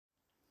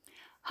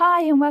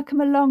Hi, and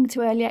welcome along to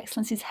Early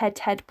Excellence's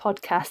Head-to-Head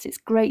podcast. It's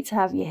great to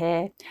have you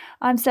here.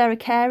 I'm Sarah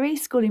Carey,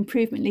 School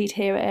Improvement Lead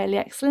here at Early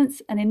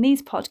Excellence, and in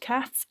these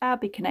podcasts, I'll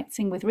be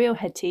connecting with real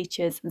head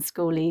teachers and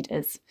school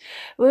leaders.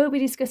 We'll be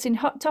discussing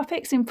hot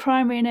topics in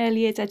primary and early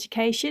years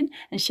education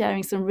and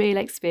sharing some real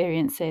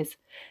experiences.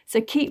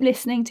 So keep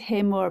listening to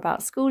hear more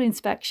about school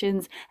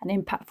inspections and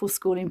impactful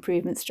school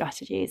improvement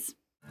strategies.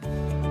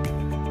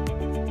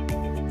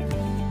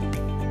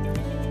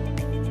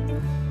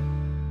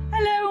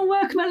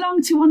 Welcome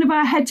along to one of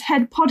our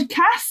head-to-head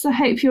podcasts. I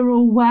hope you're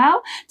all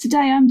well.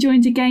 Today I'm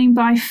joined again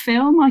by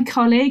Phil, my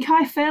colleague.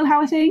 Hi Phil,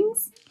 how are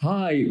things?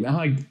 Hi.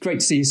 Great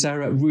to see you,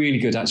 Sarah. Really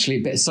good, actually.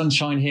 A bit of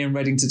sunshine here in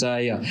Reading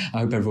today. I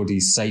hope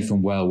everybody's safe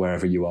and well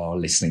wherever you are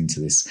listening to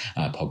this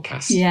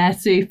podcast. Yeah,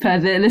 super.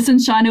 The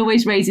sunshine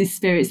always raises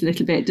spirits a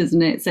little bit,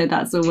 doesn't it? So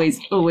that's always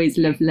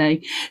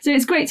lovely. So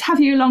it's great to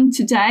have you along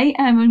today,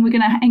 and we're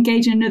going to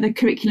engage in another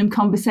curriculum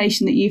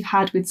conversation that you've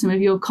had with some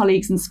of your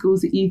colleagues and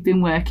schools that you've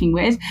been working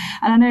with.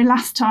 And I know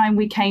last time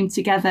we came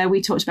together,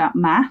 we talked about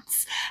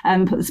maths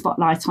and put the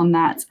spotlight on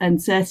that.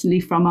 And certainly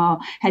from our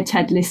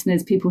head-to-head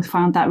listeners, people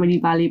found that really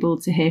valuable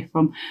to hear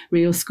from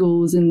real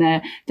schools and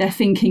their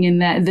thinking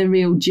and the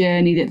real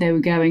journey that they were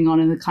going on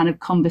and the kind of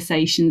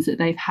conversations that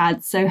they've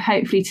had. So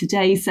hopefully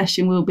today's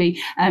session will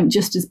be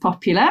just as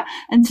popular.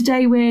 And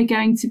today we're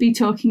going to be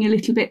talking a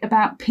little bit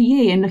about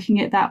PE and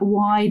looking at that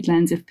wide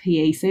lens of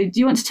PE. So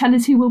do you want to tell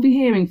us who we'll be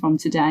hearing from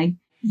today?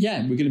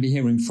 Yeah, we're going to be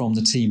hearing from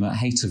the team at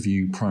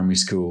Haytor Primary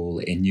School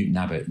in Newton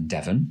Abbot in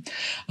Devon.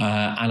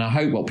 And I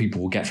hope what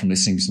people will get from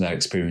listening to their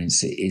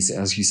experience is,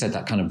 as you said,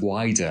 that kind of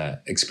wider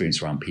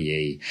experience around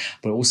PE,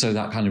 but also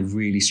that kind of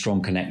really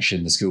strong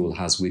connection the school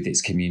has with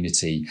its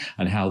community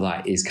and how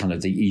that is kind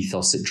of the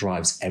ethos that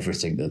drives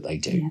everything that they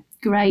do. Yeah.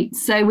 Great.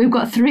 So we've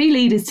got three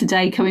leaders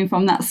today coming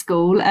from that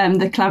school.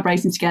 They're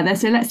collaborating together.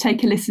 So let's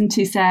take a listen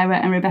to Sarah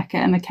and Rebecca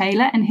and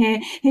Michaela and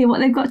hear what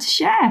they've got to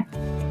share.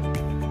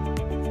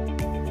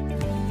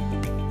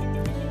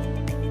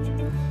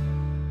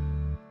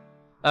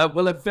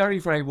 Well, a very,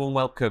 very warm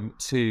welcome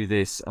to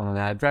this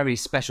very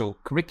special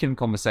curriculum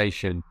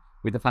conversation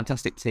with the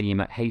fantastic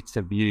team at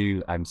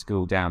Haytor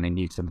School down in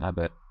Newton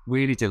Abbot.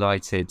 Really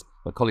delighted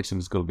my colleagues from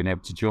the school have been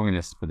able to join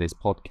us for this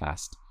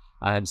podcast.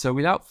 So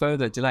without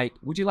further delay,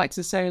 would you like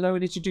to say hello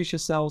and introduce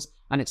yourselves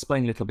and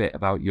explain a little bit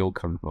about your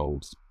current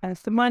roles?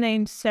 So my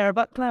name's Sarah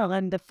Buckler.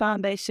 I'm the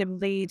foundation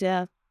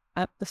leader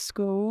at the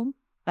school.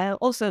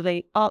 Also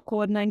the art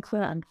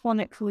coordinator and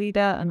phonics leader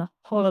and a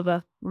whole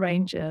other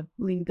range of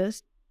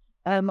leaders.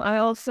 I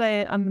also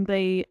am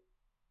the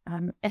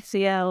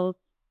SEL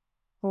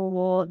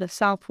for the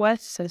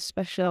Southwest, so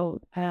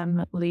special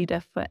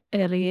leader for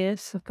early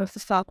years across the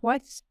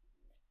Southwest.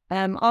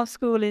 Our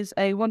school is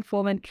a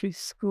one-form entry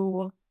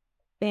school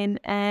in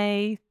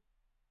a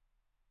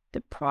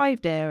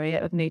deprived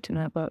area of Newton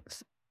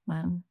Abbot,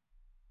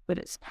 but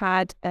it's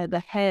had the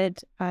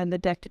head and the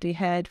deputy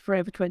head for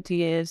over 20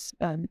 years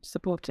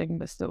supporting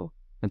the school.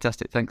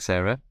 Fantastic. Thanks,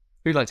 Sarah.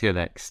 Who'd like to go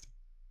next?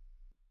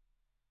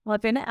 Well,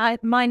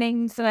 my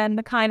name's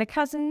Michaela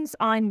Cousins.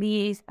 I'm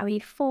the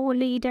four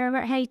leader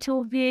at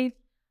Haytor.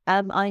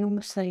 I'm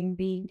also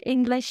the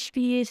English for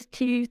years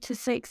 2 to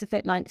 6, a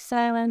bit like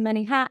Sarah,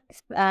 many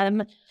hats.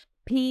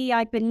 PE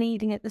I've been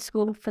leading at the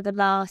school for the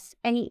last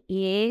 8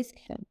 years.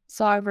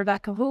 So I'm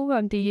Rebecca Hall,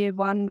 I'm the year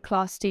 1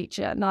 class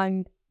teacher, and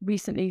I'm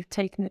recently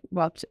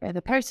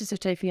the process of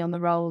taking on the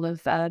role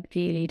of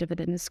PE leader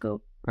within the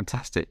school.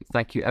 Fantastic.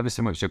 Thank you ever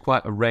so much. So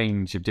quite a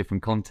range of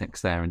different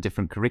contexts there and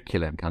different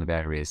curriculum kind of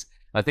areas.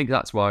 I think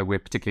that's why we're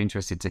particularly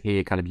interested to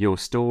hear kind of your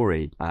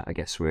story, I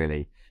guess,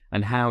 really,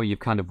 and how you've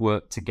kind of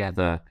worked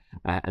together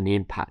and the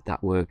impact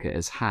that work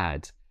has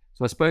had.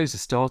 So I suppose the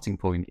starting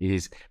point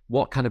is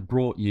what kind of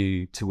brought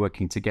you to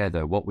working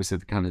together? What was the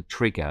kind of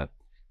trigger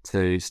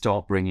to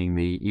start bringing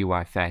the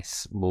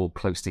EYFS more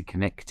closely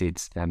connected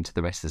to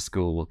the rest of the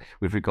school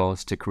with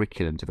regards to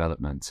curriculum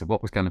development? So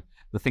what was kind of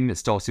the thing that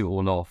started it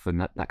all off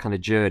and that kind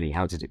of journey?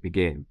 How did it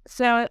begin?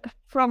 So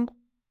from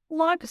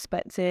my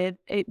perspective,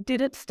 it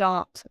didn't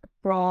start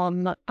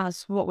from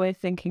as what we're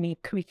thinking a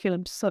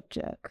curriculum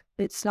subject.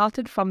 It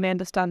started from the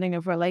understanding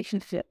of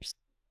relationships.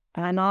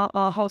 And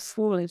our whole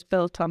school is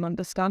built on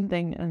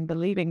understanding and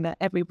believing that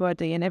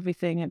everybody and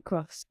everything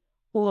across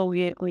all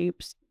year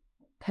groups,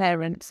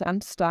 parents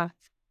and staff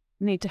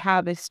need to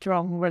have a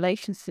strong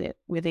relationship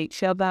with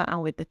each other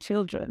and with the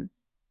children.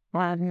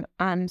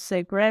 And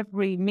so for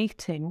every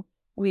meeting,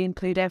 we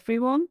include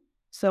everyone.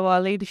 So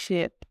our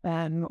leadership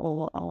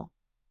or our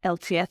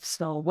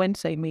LTFs or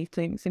Wednesday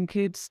meetings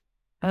includes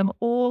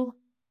all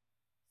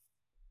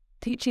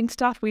teaching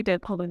staff. We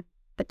don't call them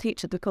a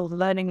teacher, they're called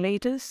learning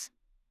leaders.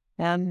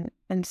 And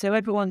so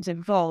everyone's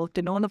involved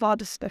in all of our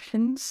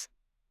discussions.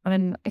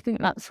 And I think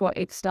that's what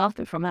it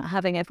started from,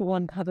 having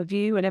everyone have a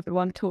view and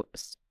everyone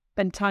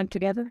spend time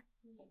together.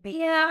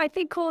 Yeah, I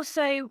think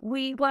also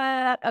we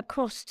were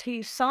across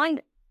 2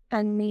 sites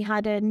and we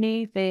had a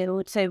new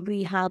field. So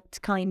we had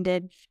kind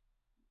of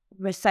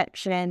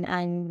reception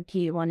and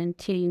Key 1 and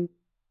 2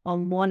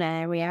 on one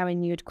area,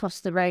 and you'd cross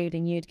the road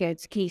and you'd go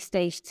to Key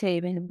Stage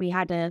 2, and we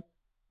had a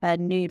a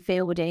new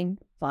building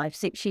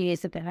 5-6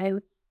 years ago,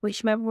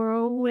 which meant we're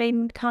all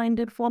in kind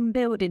of one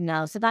building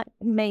now. So that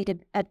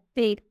made a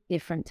big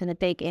difference and a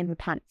big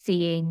impact,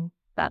 seeing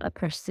that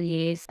across the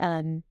years,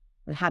 and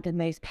having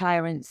those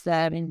parents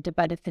there and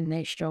developing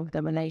those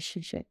stronger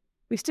relationship.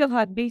 We still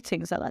had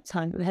meetings at that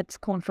time. We had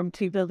gone from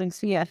 2 buildings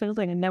to a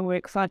building, and now we're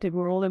excited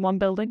we're all in one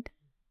building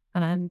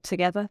and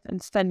together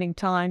and spending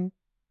time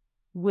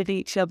with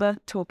each other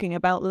talking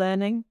about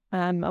learning.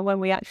 And when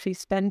we actually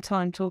spend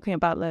time talking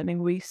about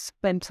learning, we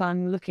spend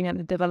time looking at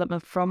the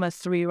development from a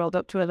 3-year-old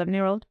up to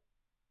 11-year-old,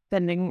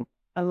 spending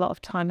a lot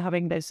of time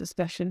having those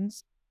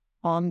discussions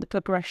on the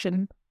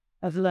progression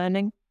of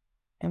learning.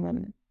 And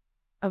then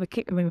we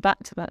keep coming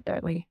back to that,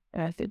 don't we,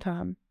 at the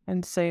time?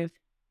 And so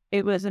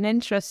it was an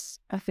interest,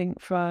 I think,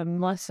 from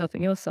myself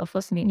and yourself,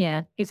 wasn't it?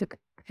 Yeah.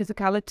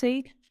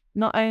 Physicality,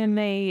 not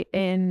only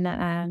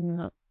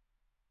in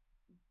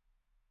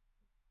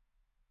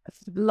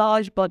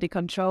large body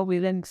control, we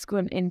then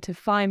went into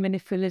fine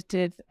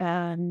manipulative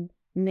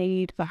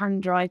need for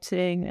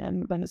handwriting,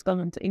 and when it's gone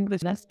into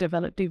English, that's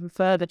developed even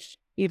further,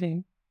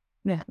 even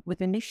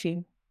with an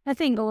issue. I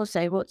think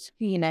also what's,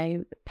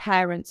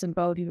 parents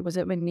involved was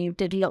it when you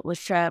did a lot with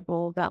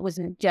Sherborne, that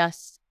wasn't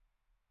just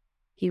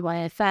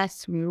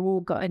EYFS, we all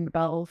got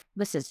involved.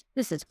 This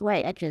is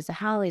great, actually. So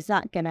how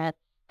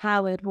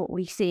would what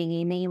we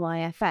see in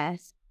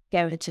EYFS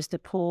go to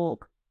support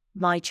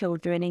my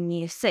children in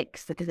year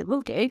 6, because it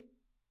will do.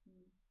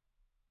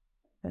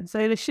 And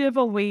so the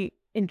Sherborne we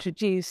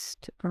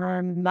introduced,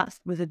 that's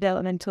with the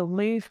developmental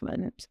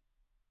movement,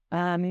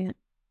 to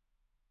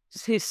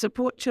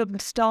support children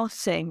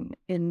starting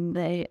in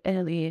the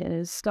early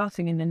years,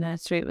 starting in the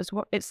nursery.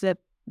 It's the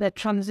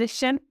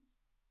transition.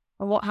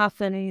 And what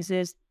happens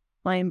is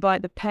I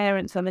invite the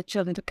parents and the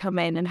children to come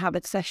in and have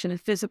a session, a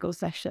physical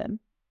session.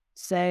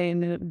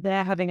 So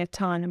they're having a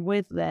time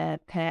with their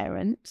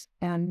parents,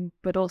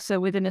 but also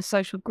within a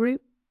social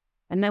group.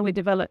 And then we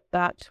developed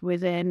that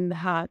within the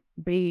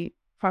Heartbeat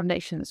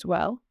Foundation as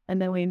well. And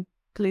then we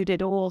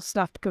included all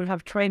staff to go and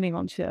have training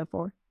on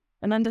Sherborne,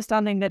 and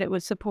understanding that it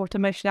would support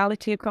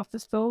emotionality across the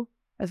school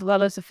as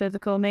well as a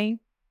physical need.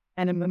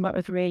 And that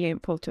was really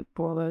important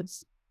for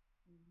us.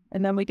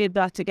 And then we did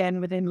that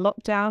again within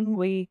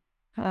lockdown.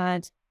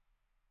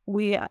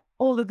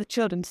 All of the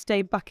children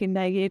stayed back in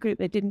their year group.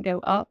 They didn't go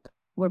up.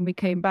 When we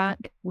came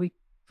back,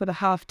 for the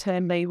half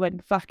term, they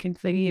went back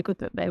into the year group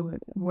that they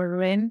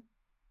were in,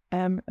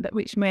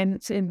 which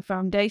meant in the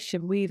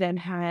foundation, we then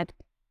had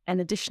an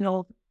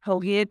additional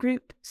whole year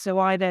group. So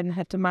I then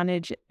had to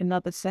manage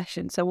another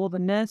session. So all the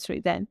nursery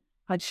then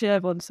had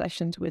Sherborne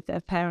sessions with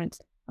their parents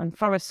and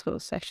Forest School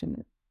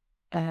sessions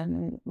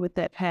with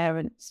their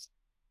parents.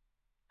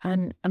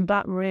 And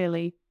that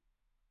really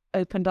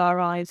opened our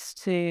eyes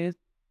to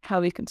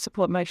how we can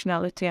support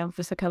emotionality and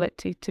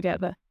physicality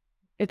together.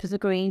 It was a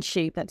green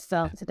shoot that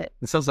started it.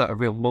 It sounds like a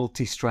real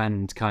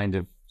multi-strand kind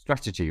of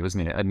strategy,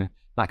 wasn't it? And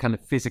that kind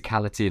of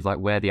physicality of like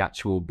where the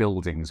actual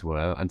buildings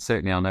were. And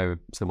certainly I know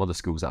some other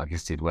schools that I've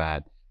visited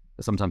where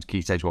sometimes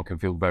Key Stage 1 can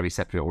feel very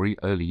separate, or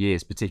early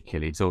years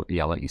particularly. So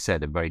yeah, like you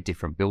said, a very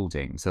different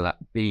building. So that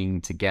being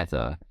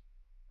together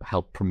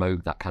helped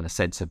promote that kind of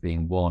sense of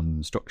being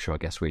one structure, I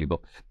guess, really.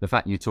 But the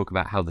fact you talk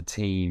about how the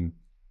team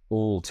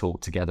all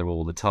talk together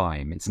all the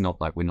time, it's not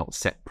like we're not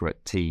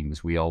separate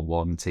teams, we are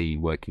one team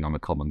working on a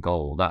common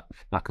goal. That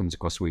comes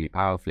across really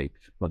powerfully.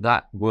 But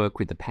that work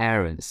with the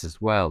parents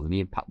as well, and the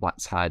impact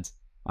that's had,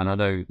 and I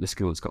know the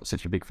school's got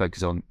such a big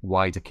focus on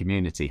wider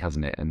community,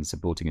 hasn't it, and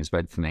supporting and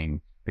strengthening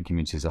the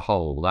community as a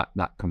whole,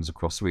 that comes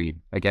across really,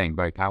 again,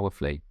 very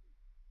powerfully.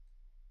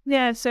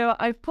 Yeah, so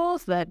I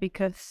paused there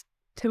because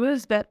to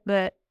us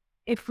that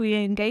if we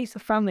engage the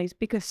families,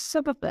 because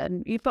some of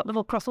them, you've got them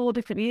across all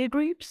different year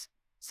groups.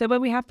 So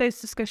when we have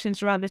those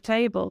discussions around the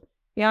table,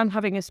 I'm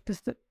having a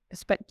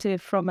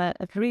perspective from a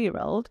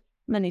 3-year-old,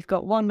 and then you've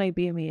got one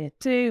maybe in year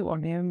 2,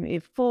 one in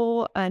year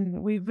 4,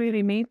 and we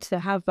really need to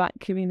have that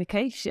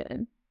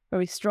communication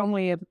very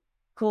strongly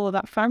for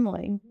that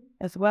family,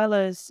 as well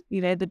as,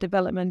 the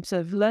development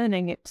of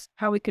learning. It's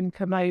how we can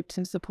promote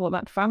and support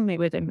that family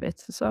within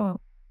it as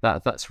well.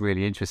 That's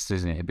really interesting,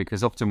 isn't it?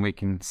 Because often we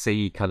can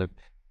see kind of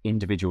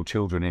individual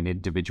children in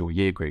individual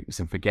year groups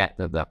and forget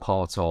that they're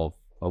part of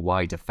a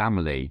wider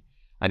family.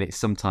 And it's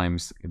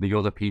sometimes the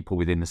other people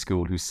within the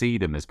school who see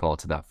them as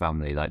part of that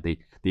family, like the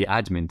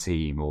admin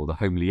team or the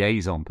home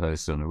liaison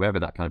person, or whoever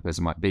that kind of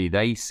person might be.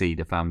 They see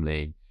the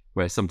family,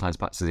 whereas sometimes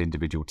perhaps as an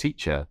individual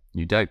teacher,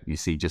 you don't. You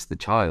see just the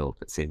child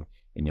that's in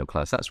your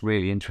class. That's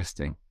really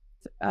interesting.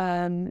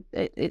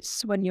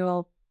 It's when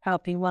you're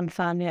helping one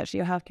family, actually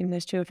you're helping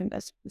those children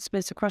that's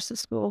split across the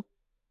school.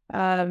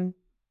 And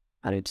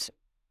it's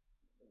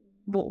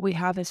what we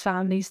have is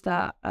families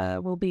that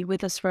will be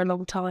with us for a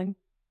long time.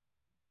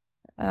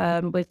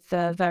 With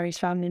various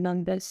family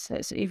members. So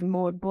it's even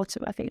more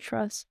important, I think, for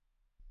us.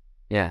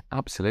 Yeah,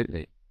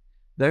 absolutely.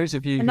 Those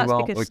of you who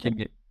are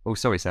working... Oh,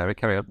 sorry, Sarah,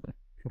 carry on.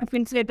 I've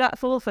been saying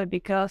that's also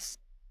because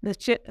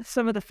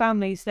some of the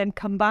families then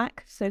come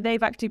back. So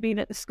they've actually been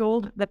at the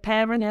school, the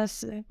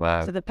parents.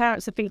 Wow. So the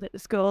parents have been at the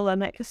school,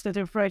 and it sort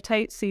of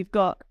rotates. So you've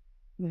got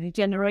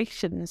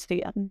generations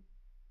here.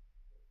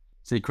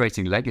 So you're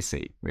creating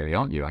legacy, really,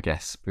 aren't you, I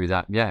guess, through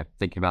that, yeah,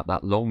 thinking about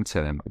that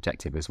long-term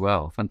objective as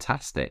well.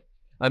 Fantastic.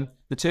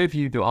 The two of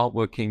you that aren't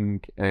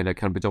working kind of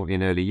predominantly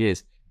in early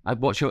years,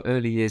 what's your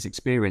early years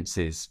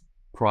experiences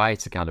prior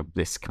to kind of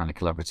this kind of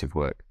collaborative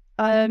work?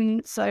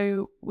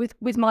 So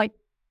with my,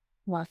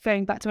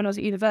 going back to when I was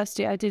at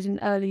university, I did an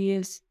early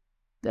years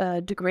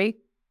degree.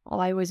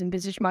 I always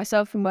envisaged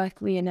myself in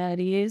working in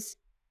early years,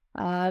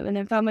 and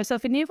then found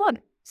myself in year one.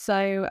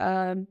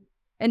 So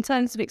in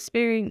terms of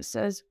experience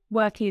as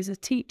working as a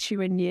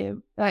teacher in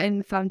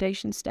the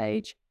foundation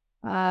stage,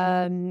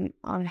 I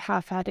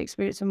have had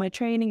experience in my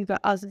training,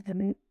 but other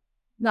than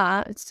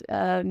that,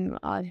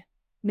 I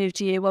moved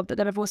to year one, but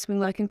then I've also been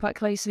working quite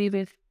closely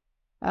with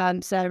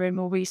Sarah in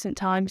more recent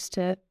times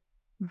to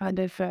kind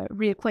of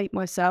reacquaint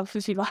myself,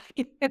 if you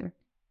like.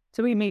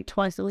 So we meet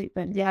twice a week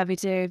then. Yeah, we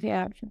do.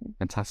 Yeah.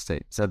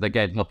 Fantastic. So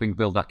again, helping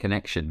build that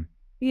connection.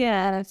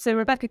 Yeah. So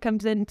Rebecca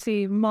comes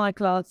into my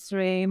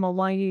classroom or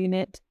my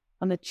unit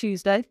on a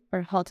Tuesday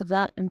for part of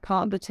that and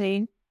part of the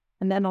team.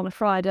 And then on a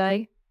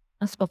Friday,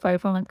 I swap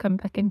over and come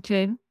back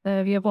into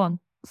year one.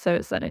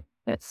 So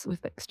it's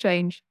with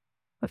exchange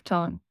of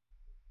time.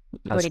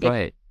 That's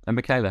great. And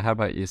Michaela, how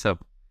about yourself?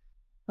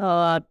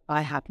 Oh,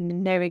 I have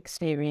no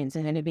experience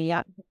in any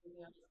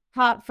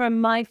apart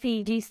from my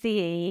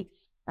PGCE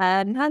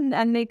and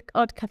the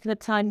odd couple of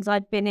times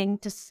I've been in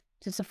to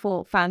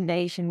support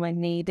foundation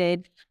when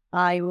needed.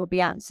 I will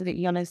be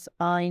absolutely honest,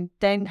 I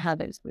don't have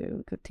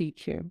experience with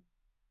teaching.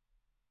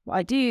 What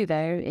I do,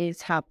 though,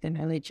 is have the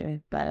knowledge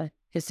of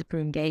physical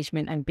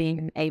engagement, and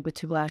being able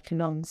to work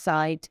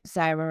alongside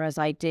Sarah as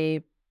I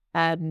do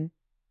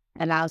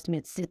allows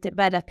me to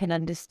develop an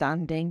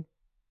understanding.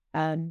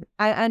 And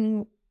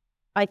I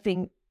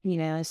think,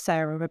 as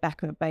Sarah and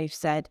Rebecca have both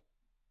said,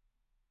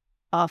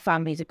 our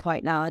families are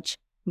quite large,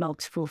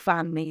 multiple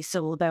families.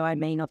 So although I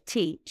may not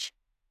teach,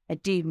 I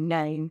do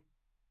know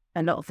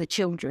a lot of the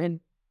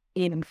children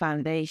in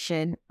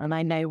foundation, and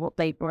I know what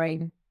they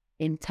bring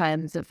in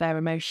terms of their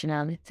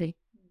emotionality.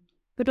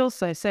 But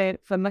also, so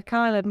for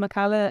Michaela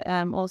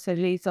also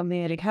leads on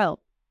the early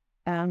help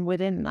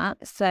within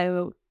that.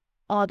 So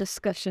our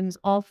discussions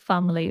of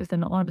family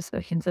within our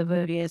discussions of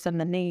early years and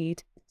the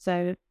need.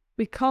 So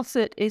because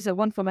it is a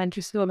one-form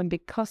entry school, and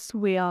because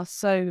we are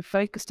so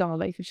focused on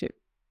relationship,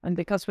 and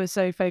because we're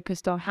so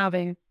focused on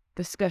having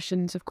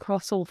discussions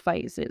across all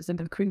phases and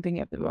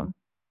improving everyone,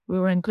 we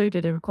were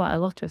included in quite a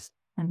lot of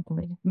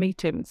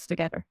meetings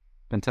together.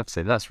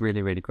 Fantastic. That's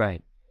really, really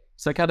great.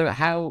 So kind of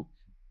how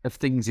have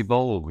things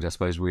evolved, I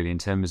suppose, really, in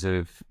terms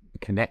of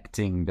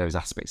connecting those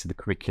aspects of the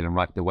curriculum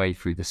right the way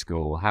through the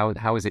school? How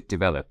has it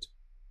developed?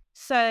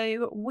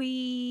 So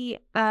we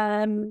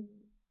are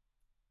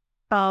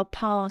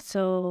part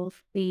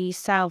of the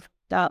South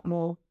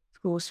Dartmoor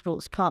School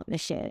Sports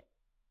Partnership,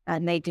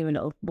 and they do a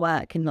lot of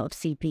work and a lot of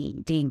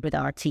CPD with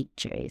our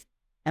teachers.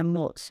 And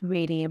what's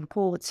really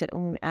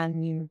important,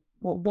 and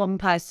what one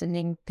person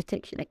in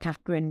particular,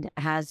 Catherine,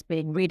 has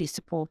been really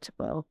supportive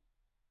of,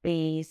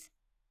 is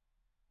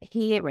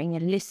hearing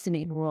and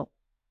listening what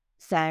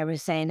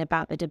Sarah's saying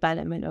about the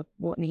development of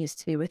what needs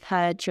to do with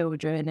her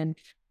children and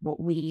what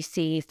we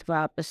see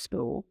throughout the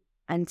school,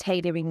 and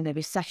tailoring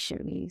the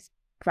sessions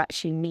to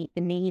actually meet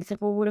the needs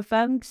of all of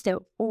them.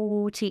 So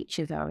all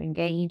teachers are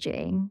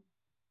engaging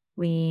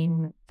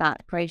in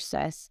that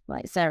process,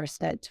 like Sarah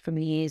said, from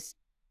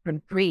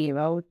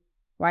 3-year-old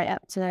right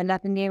up to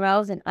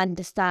 11-year-olds, and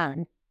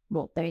understand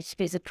what those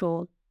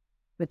physical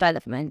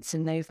developments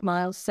and those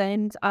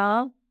milestones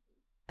are.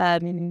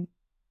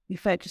 We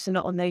focus a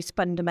lot on those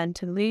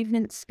fundamental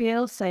movement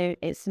skills. So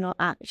it's not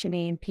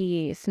actually in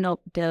PE, it's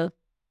not the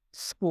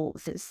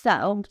sports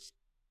itself,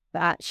 but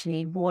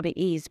actually what it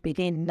is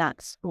within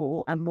that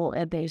sport, and what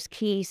are those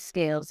key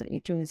skills that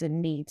each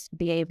person needs to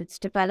be able to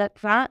develop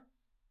that,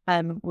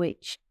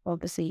 which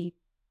obviously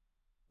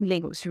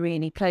links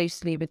really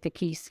closely with the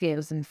key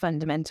skills and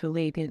fundamental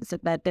movements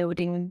that they're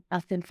building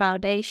at the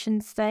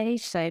foundation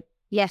stage. So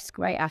yes,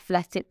 great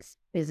athletics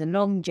is a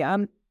long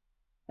jump,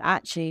 but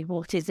actually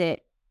what is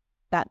it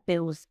that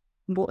builds,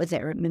 what is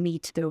it we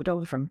need to build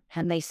on from?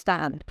 Can they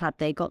stand? Have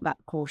they got that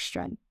core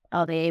strength?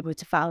 Are they able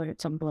to follow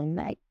it on one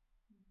leg?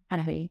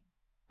 And I mean,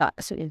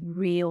 that sort of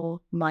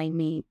real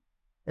minute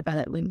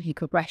development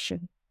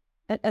progression.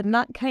 And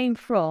that came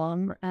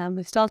from,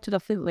 we started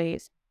off with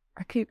Leeds.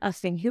 I keep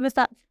asking, who was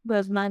that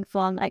man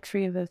from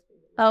X3 of us?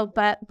 Oh,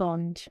 Bert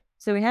Bond.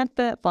 So we had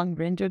Bert Bond.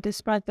 Do you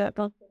describe Bert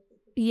Bond?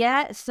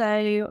 Yeah,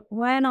 so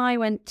when I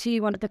went to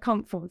one of the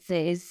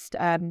conferences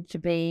to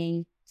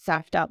be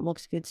South Dartmoor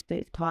Sports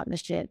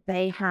Partnership,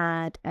 they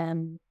had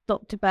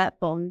Dr. Bert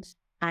Bond,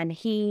 and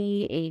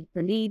he is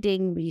the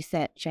leading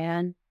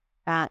researcher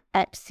at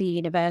Epsom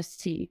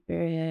University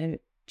for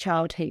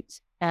childhood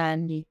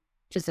and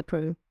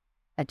discipline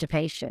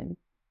education.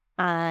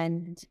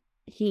 And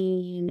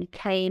he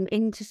came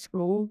into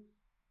school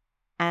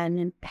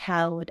and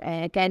held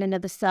again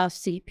another self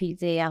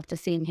CPD after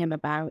seeing him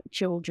about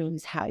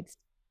children's health,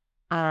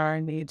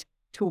 and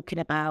talking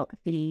about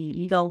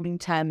the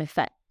long-term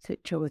effects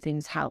of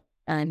children's health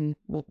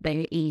what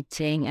they're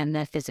eating and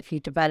their physical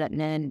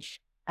development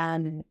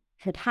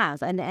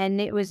has.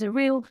 And it was a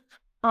real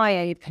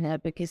eye-opener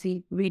because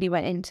he really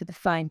went into the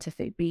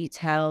scientific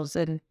details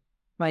and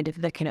kind of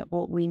looking at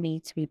what we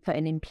need to be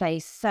putting in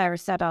place. Sarah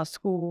said our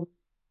school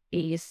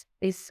is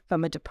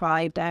from a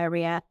deprived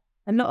area.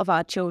 A lot of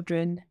our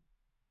children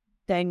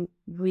don't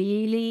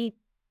really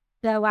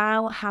go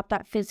out, have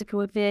that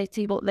physical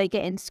ability. What they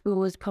get in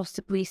school is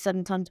possibly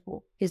sometimes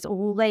what is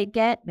all they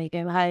get. They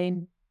go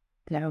home,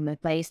 they're on their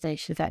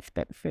PlayStation, that's a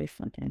bit of proof.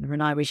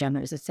 When I was young,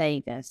 it was a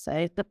Sega.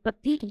 So,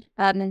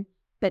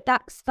 but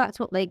that's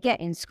what they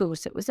get in school.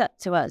 So it was up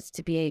to us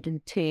to be able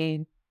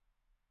to,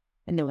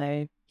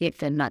 give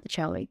them that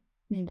challenge.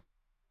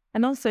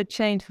 And also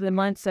change the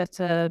mindset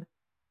of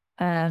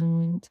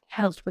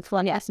health with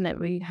fun. Yes, and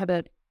we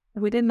had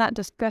within that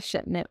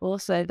discussion, it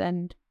also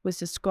then was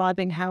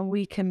describing how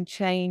we can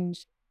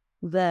change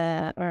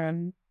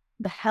the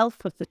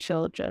health of the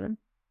children,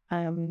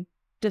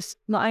 just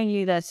not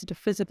only their sort of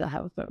physical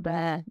health, but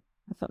their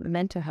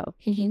mental health.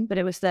 But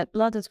it was their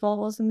blood as well,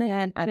 wasn't it?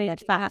 And they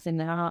had fat in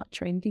their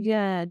artery.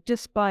 Yeah,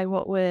 just by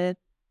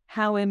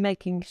how we're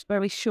making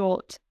very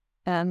short,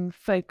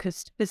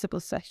 focused physical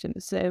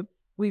sessions. So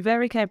we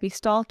very carefully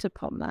started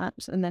upon that,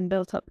 and then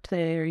built up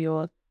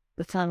to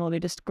the time where we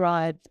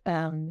described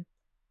the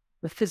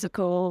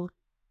physical,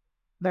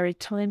 very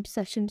timed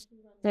sessions.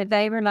 So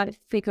they were like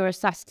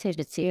vigorous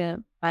activity,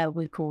 I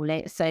would call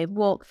it. So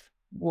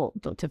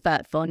what Dr.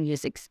 Bertfon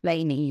was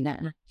explaining,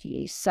 that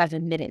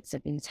 7 minutes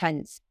of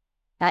intense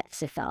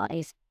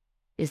exercise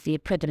is the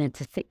equivalent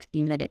to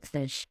 60 minutes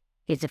of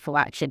physical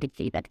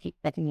activity that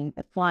he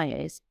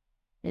requires.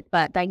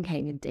 But then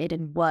came and did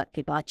and worked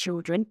with our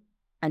children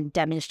and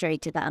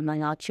demonstrated that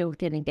among our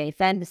children and gave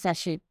them the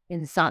session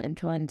insight and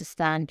to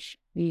understand.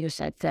 We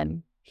also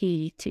had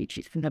key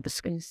teachers from other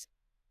schools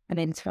and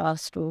into our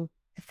school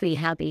to see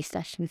how these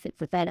sessions had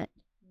developed.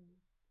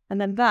 And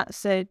then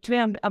so to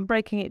me, I'm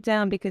breaking it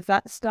down because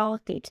that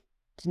started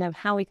to know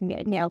how we can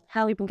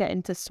get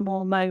into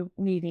small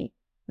movie.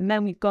 And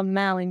then we've gone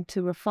now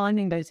into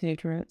refining those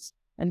nutrients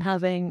and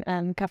having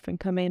Catherine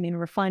come in and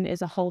refine it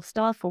as a whole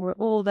staff, or we're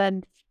all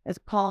then as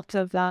part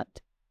of that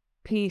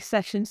PE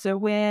session. So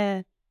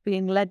we're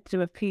being led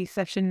to a PE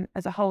session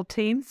as a whole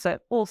team, so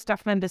all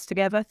staff members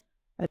together.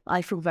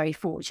 I feel very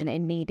fortunate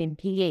in leading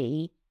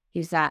PE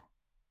is that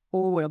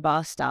all of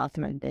our staff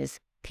members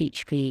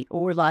teach PE,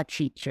 all of our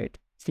teachers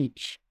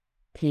teach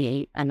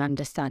PE and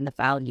understand the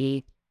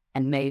value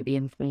and know the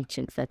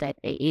information so that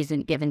it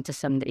isn't given to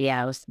somebody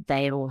else.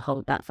 They all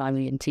hold that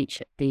value and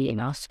teach PE in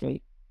our school.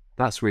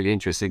 That's really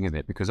interesting, isn't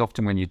it? Because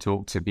often when you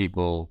talk to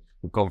people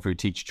who've gone through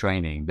teacher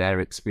training, their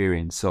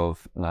experience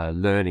of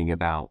learning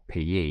about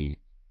PE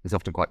is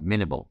often quite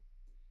minimal.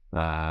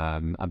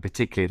 And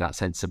particularly that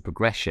sense of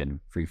progression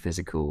through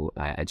physical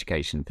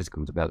education,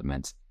 physical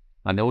development.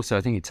 And also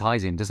I think it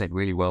ties in, doesn't it,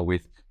 really well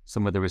with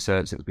some of the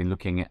research that's been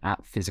looking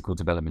at physical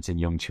development in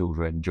young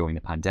children during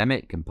the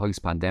pandemic and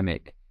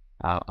post-pandemic.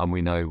 And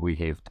we know we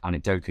have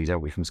anecdotally,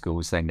 don't we, from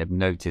schools saying they've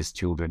noticed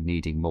children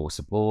needing more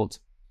support,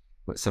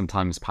 but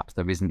sometimes perhaps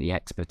there isn't the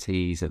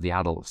expertise of the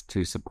adults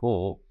to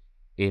support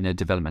in a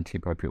developmentally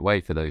appropriate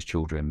way for those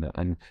children.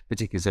 And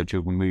particularly as those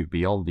children move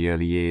beyond the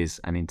early years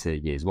and into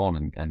years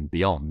 1 and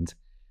beyond,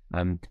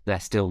 they're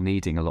still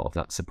needing a lot of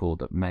that support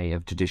that may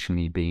have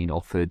traditionally been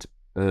offered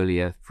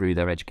earlier through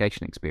their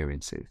education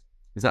experiences.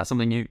 Is that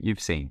something you've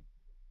seen?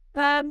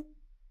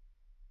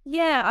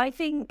 Yeah, I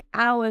think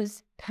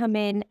ours come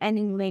in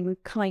anyway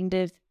with kind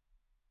of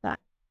that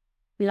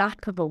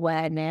lack of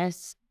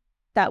awareness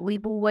that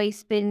we've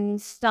always been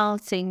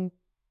starting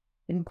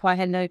in quite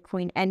a low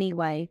point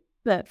anyway.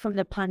 But from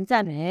the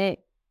pandemic,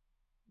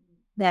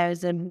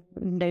 there's a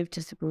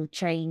noticeable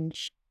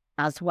change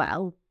as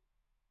well.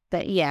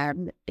 But yeah,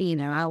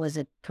 ours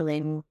are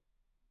pulling,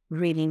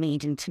 really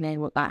needing to know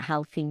what that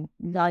healthy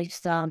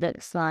lifestyle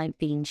looks like,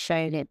 being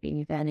shown it,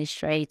 being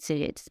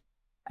demonstrated.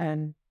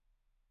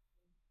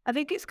 I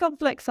think it's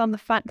complex on the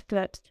fact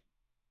that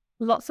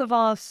lots of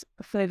us,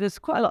 so there's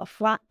quite a lot of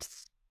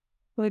flats.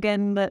 So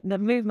again, the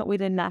movement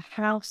within that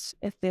house,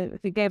 if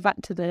we go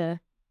back to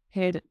the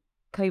period of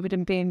COVID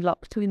and being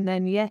locked in,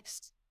 then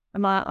yes.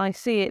 And I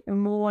see it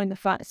more in the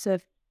fact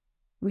of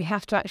we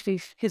have to actually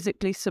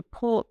physically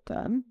support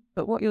them.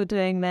 But what you're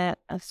doing there,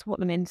 as what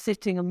I mean,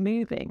 sitting and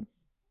moving,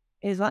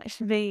 is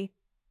actually,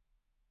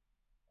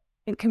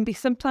 it can be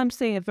sometimes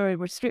seen very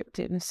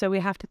restrictive. And so we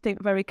have to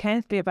think very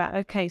carefully about,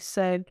 okay,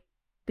 so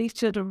these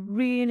children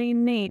really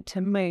need to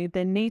move.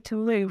 They need to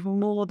move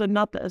more than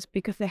others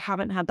because they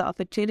haven't had that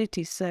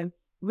opportunity. So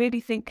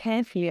really think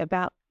carefully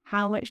about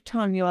how much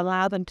time you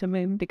allow them to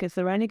move, because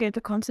they're only going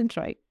to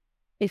concentrate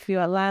if you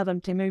allow them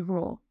to move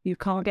more. You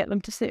can't get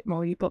them to sit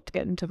more. You've got to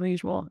get them to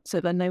move more. So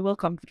then they will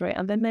concentrate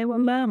and then they will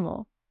learn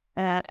more.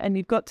 And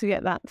you've got to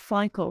get that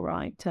cycle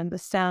right to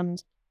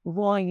understand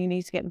why you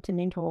need to get them to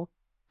move more.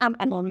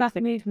 And what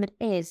that movement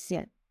is,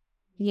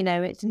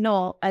 it's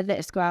not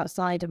let's go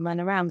outside and run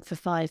around for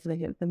 5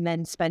 minutes and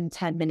then spend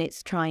 10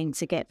 minutes trying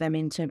to get them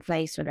into a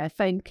place where they're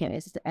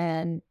focused.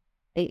 And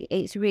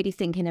it's really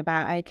thinking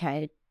about,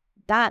 okay,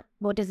 that,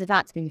 what does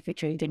that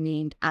beneficiary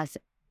need as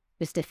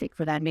specific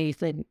for their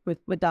needs and with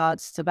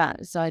regards to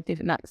that? So I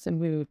think that's a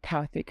real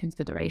careful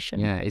consideration.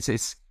 Yeah,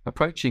 it's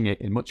approaching it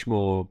in much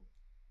more,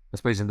 I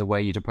suppose, in the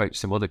way you'd approach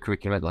some other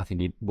curriculum. I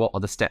think, what are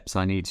the steps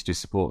I need to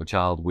support a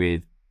child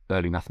with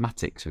early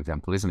mathematics, for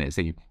example, isn't it?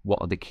 So what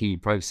are the key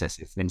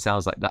processes? And it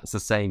sounds like that's the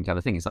same kind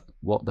of thing. It's like,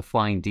 what the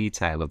fine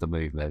detail of the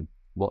movement,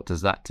 what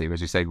does that do, as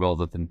you say,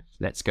 rather than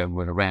let's go and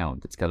run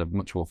around. It's kind of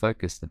much more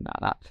focused than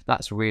that.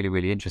 That's really,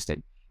 really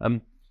interesting.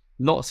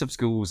 Lots of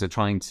schools are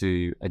trying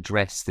to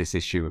address this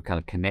issue of kind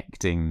of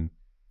connecting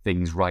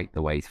things right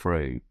the way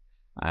through.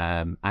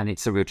 And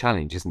it's a real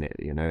challenge, isn't it?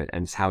 And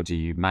it's how do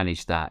you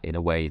manage that in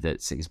a way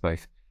that is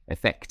both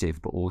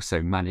effective but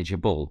also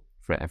manageable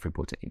for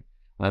everybody?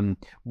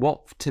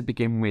 What, to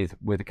begin with,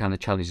 were the kind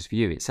of challenges for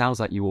you? It sounds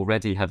like you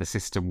already had a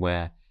system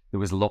where there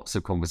was lots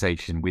of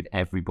conversation with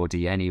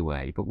everybody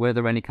anyway, but were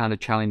there any kind of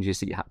challenges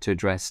that you had to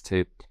address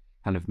to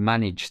kind of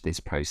manage this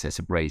process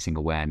of raising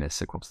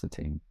awareness across the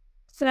team?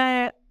 So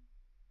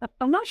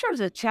I'm not sure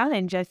it's a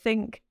challenge. I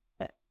think,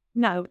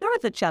 no, there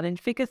is a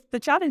challenge because the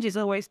challenge is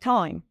always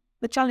time.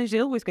 The challenge is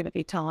always going to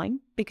be time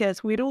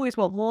because we'd always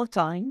want more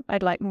time.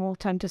 I'd like more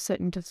time to sit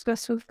and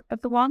discuss with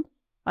everyone.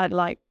 I'd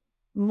like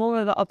more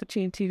of the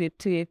opportunity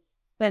to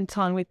spend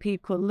time with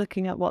people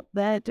looking at what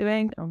they're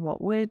doing and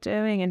what we're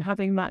doing and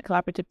having that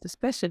collaborative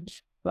discussion.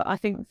 But I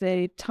think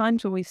the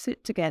times when we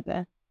sit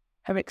together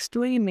are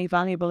extremely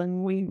valuable,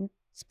 and we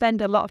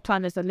spend a lot of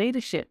time as a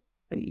leadership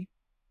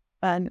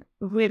and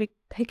really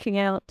picking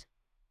out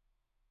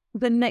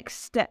the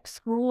next steps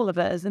for all of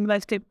us, and the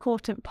most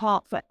important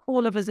part for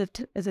all of us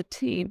as a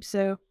team.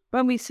 So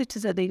when we sit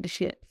as a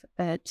leadership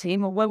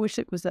team, or when we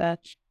sit as a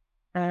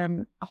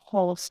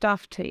whole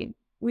staff team,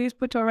 we just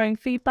put our own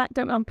feedback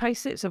down on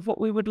post-its of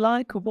what we would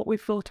like or what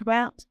we've thought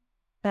about.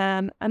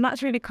 And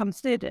that's really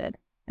considered.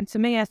 And to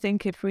me, I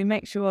think if we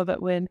make sure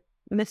that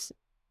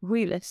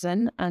we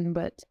listen and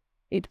but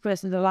each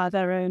person allow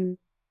their own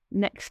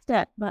next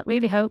step, that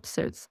really helps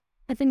us.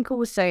 I think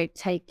also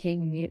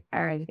taking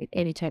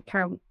into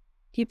account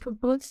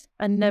pupils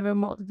and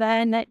knowing what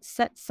their next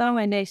steps are.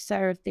 I know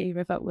Sarah the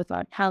Revolt was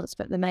like helps,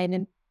 but the main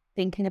and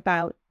thinking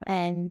about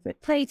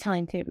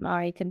playtime too,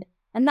 like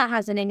and that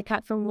has an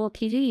impact from what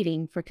you're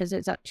leading, because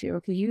it's actually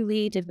if you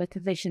lead in the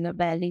vision of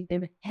their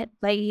leading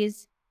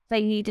players,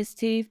 they need us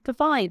to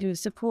provide or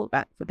support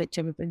that for the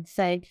children.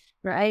 So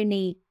we're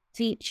only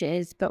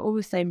teachers, but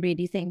also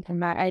really thinking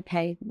about,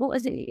 okay, what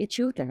is it your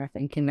children are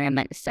thinking their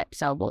next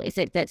steps are? What is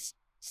it that's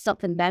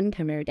stopping them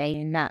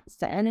promoting that?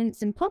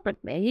 And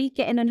probably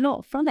getting a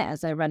lot from it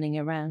as they're running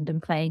around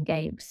and playing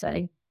games.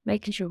 So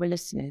making sure we're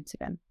listening to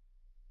them.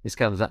 It's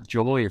kind of that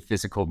joy of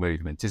physical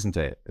movement, isn't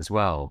it, as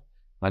well?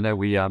 I know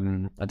we, I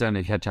don't know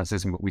if you had a chance to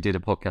listen, but we did a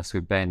podcast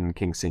with Ben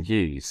Kingston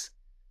Hughes,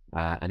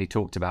 and he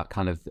talked about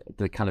kind of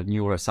the kind of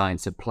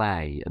neuroscience of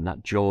play and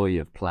that joy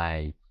of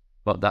play,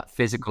 but that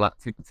physical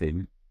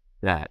activity,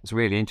 yeah, it's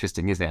really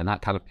interesting, isn't it? And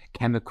that kind of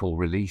chemical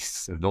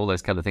release and all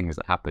those kind of things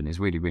that happen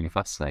is really, really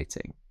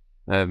fascinating.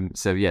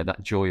 So yeah,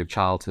 that joy of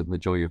childhood and the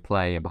joy of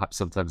play, and perhaps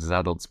sometimes as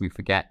adults we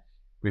forget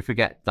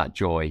that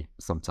joy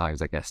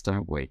sometimes, I guess,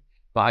 don't we?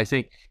 But I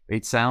think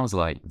it sounds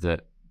like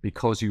that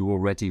because you're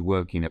already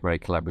working in a very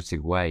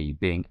collaborative way,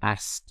 being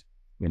asked,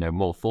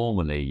 more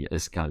formally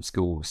as kind of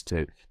schools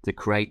to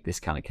create this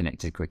kind of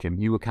connected curriculum,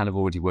 you were kind of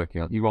already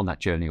working on, you were on that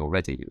journey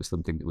already. It was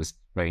something that was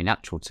very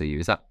natural to you.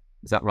 Is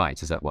that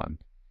right? Is that one?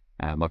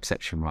 My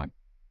perception right?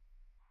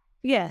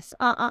 Yes,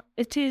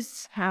 it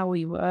is how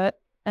we work.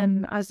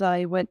 And as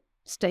I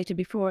stated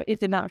before,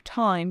 it's in our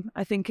time.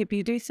 I think if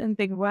you do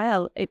something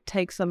well, it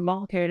takes a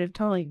long period of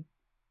time.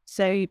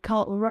 So you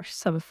can't rush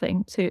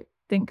something to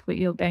think that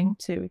you're going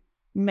to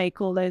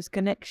make all those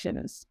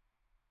connections.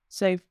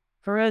 So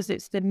for us,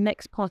 it's the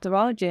next part of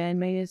our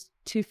journey is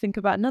to think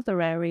about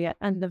another area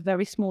and the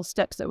very small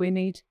steps that we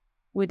need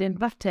within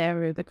that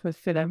area of the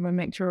curriculum and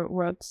make sure it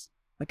works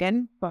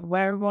again, but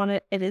wherever on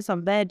it is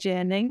on their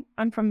journey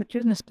and from the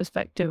children's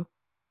perspective.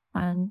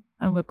 And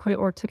we're quite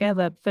all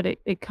together, but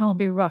it can't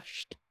be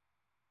rushed.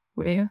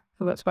 So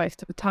that's why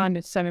the time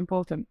is so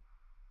important.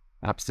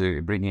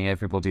 Absolutely. Bringing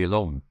everybody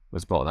along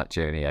as part of that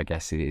journey, I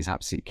guess, is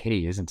absolutely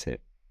key, isn't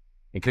it?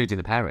 Including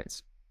the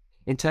parents.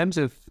 In terms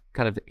of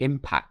kind of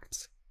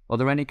impact, are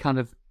there any kind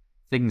of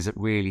things that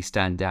really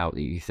stand out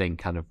that you think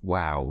kind of,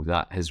 wow,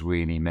 that has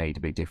really made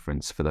a big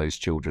difference for those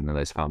children and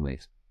those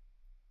families?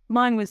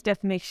 Mine was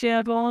definitely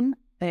Sherborne.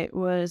 It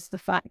was the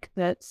fact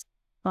that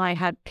I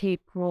had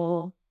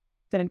people,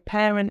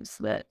 parents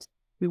that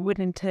we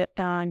wouldn't take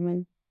time,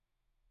 and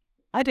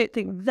I don't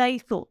think they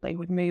thought they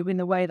would move in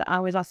the way that I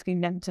was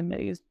asking them to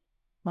move.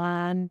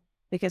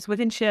 Because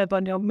within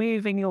Sherborne, you're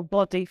moving your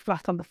body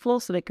flat on the floor,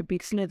 so they could be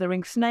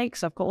slithering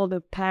snakes. I've got all the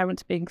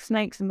parents being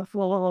snakes in the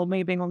floor or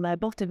moving on their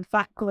bottom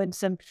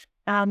backwards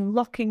and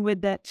locking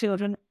with their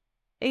children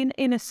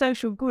in a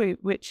social group,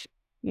 which,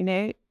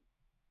 to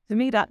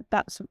me,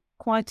 that's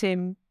quite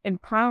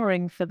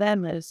empowering for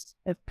them as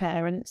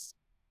parents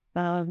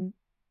to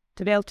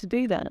be able to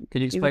do that.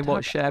 Can you explain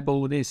what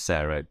Sherborne is,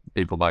 Sarah?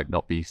 People might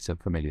not be so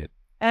familiar.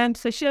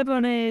 So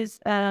Sherborne is,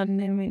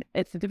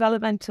 it's a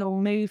developmental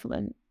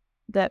movement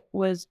that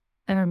was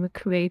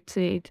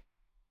created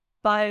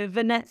by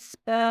Vanessa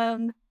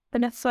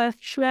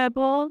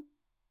Sherborne,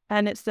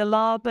 and it's the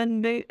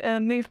Laban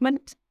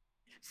movement.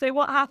 So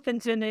what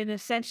happens in a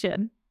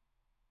session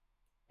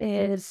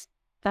is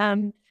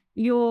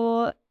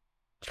you're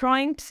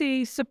trying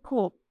to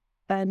support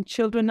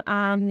children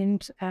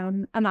and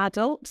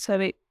adults. So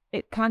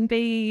it can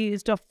be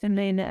used often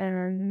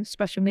in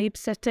special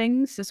needs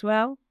settings as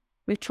well.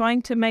 We're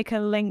trying to make a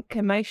link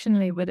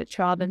emotionally with a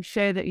child and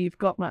show that you've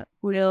got that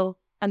real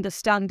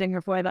understanding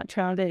of where that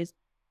child is,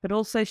 but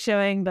also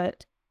showing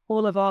that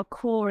all of our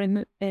core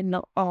in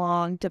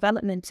our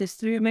development is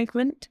through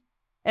movement.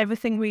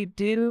 Everything we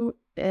do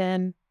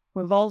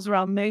revolves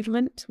around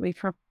movement. We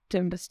have to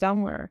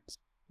understand where it's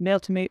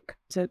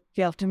to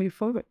be able to move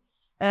forward.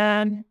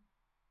 And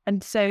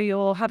so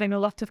you're having a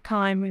lot of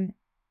time in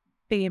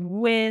being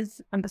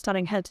with,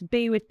 understanding how to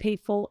be with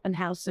people and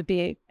how to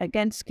be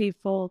against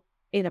people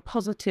in a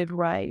positive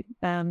way.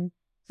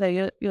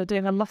 So you're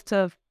doing a lot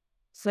of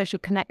social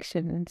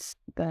connections.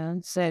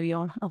 So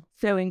you're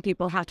showing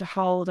people how to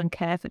hold and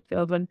care for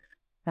children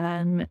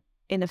in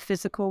a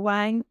physical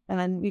way.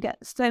 And you get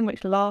so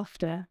much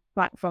laughter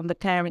back from the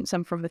parents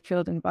and from the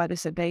children by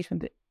this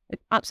engagement.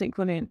 It's absolutely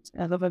brilliant.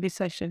 I love every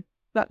session.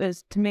 That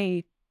was, to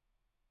me,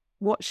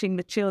 watching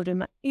the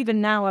children.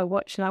 Even now I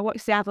watch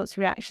the adults'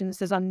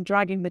 reactions as I'm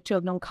dragging the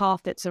children on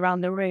carpets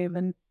around the room,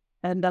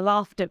 and the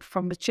laughter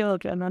from the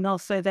children, and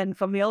also then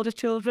from the older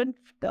children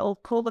that'll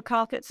pull the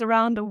carpets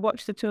around and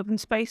watch the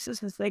children's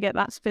faces as they get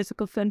that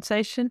physical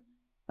sensation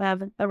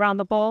around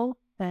the ball.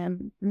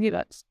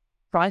 That's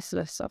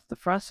priceless off the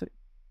front.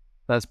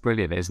 That's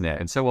brilliant, isn't it?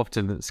 And so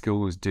often that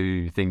schools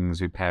do things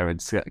with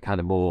parents that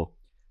kind of more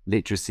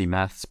literacy,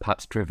 maths,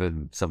 perhaps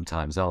driven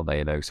sometimes, aren't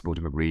they?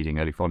 Supporting of reading,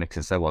 early phonics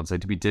and so on. So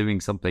to be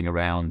doing something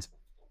around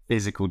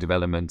physical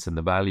development and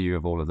the value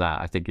of all of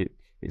that, I think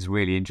it's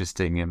really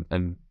interesting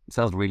and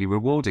sounds really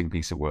rewarding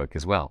piece of work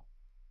as well.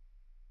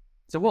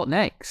 So what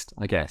next?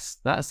 I guess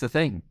that's the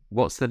thing.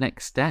 What's the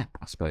next step,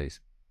 I suppose?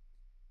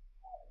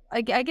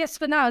 I guess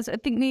for now, I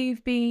think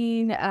we've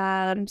been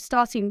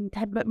starting to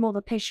have a bit more of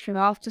a push from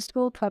after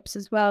school clubs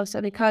as well. So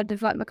they kind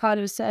of, like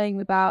Makada was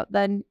saying about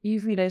then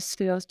using those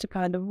skills to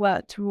kind of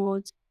work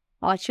towards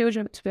our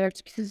children to be able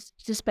to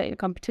participate in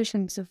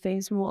competitions and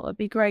things. And what would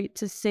be great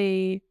to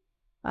see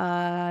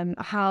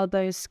how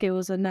those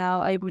skills are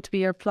now able to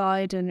be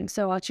applied, and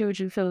so our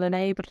children feel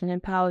enabled and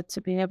empowered to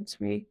be able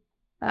to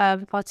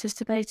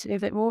participate a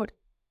bit more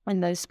in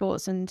those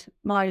sports. And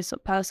my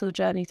sort of personal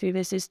journey through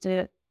this is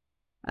to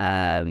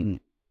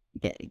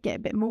get a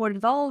bit more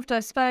involved,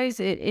 I suppose,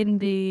 in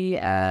the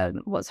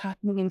what's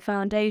happening in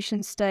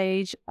foundation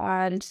stage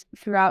and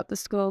throughout the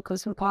school,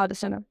 because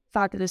Makada's done a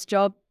fabulous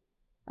job,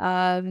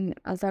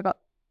 as I've got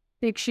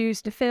big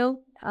shoes to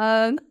fill.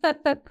 And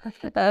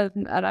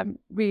I'm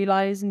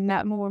realising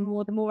that more and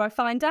more the more I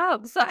find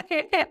out. So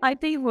I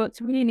think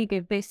what's really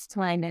good this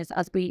time is,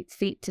 as we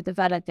seek to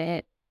develop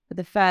it for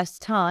the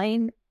first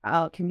time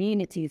our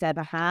community's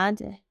ever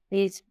had,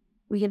 is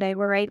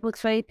we're able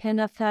to open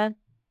up a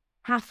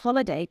half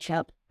holiday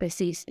club this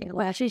season,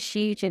 which is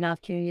huge in our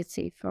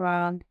community for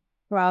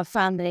our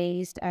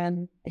families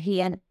and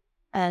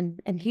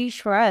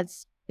huge for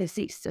us this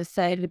Easter.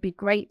 So it'd be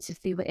great to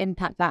see what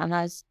impact that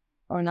has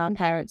on our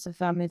parents and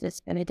families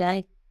this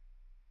day.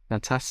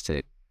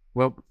 Fantastic.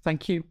 Well,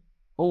 thank you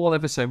all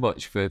ever so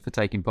much for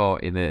taking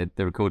part in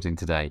the recording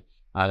today.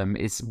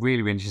 It's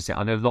really, really interesting.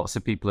 I know lots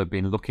of people have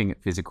been looking at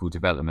physical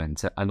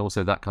development and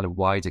also that kind of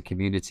wider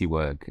community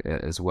work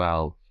as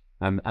well,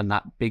 and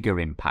that bigger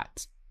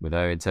impact,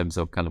 in terms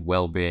of kind of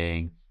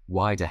well-being,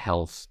 wider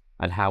health,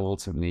 and how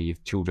ultimately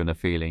if children are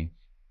feeling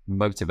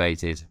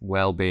motivated,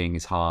 well-being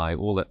is high,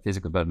 all that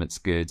physical development's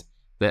good,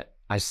 that,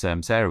 as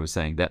Sarah was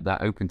saying, that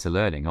they're open to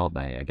learning, aren't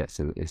they? I guess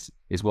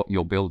is what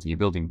you're building. You're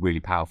building really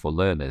powerful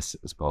learners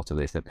as part of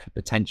this. The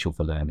potential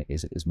for learning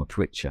is much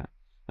richer.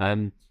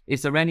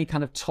 Is there any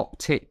kind of top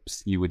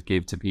tips you would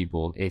give to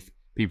people if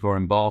people are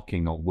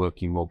embarking or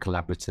working more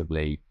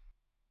collaboratively?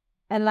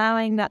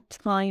 Allowing that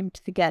time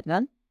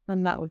together,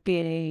 and that would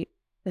be,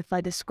 if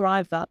I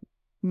describe that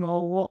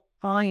more, what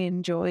I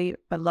enjoy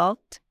a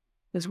lot,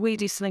 is we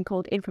do something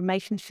called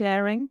information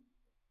sharing,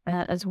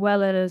 as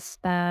well as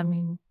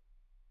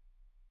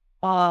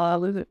our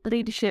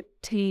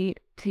leadership team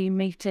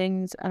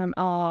meetings,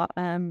 our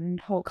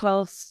whole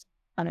class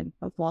and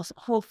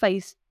whole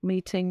face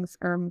meetings,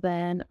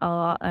 then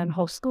our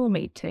whole school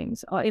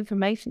meetings. Our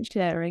information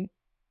sharing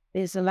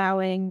is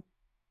allowing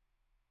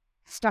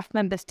staff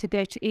members to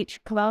go to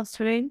each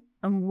classroom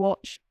and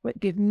watch, but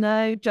give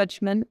no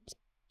judgment,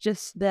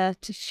 just there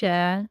to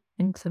share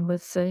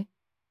intimacy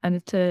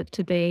and to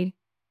be.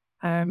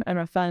 And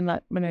I find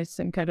that most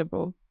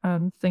incredible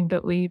thing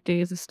that we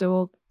do as a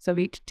school. So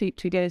each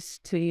teacher goes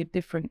to a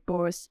different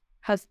course,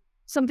 has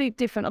something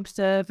different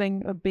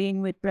observing or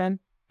being with them,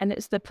 and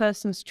it's the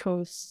person's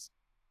choice.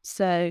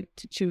 So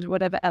to choose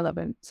whatever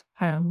element.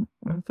 I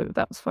think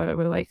that's why I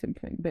really like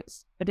thinking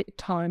bits added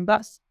time.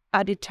 That's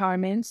added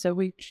time in. So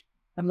we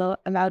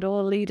allowed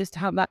all leaders to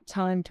have that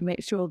time to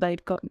make sure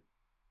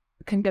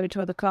can go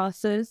to other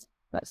classes.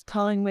 That's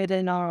time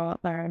within our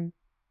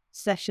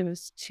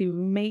sessions to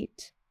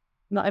meet,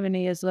 not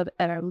only as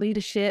a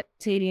leadership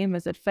team,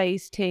 as a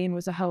phase team,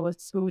 as a whole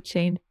school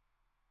team,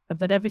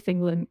 but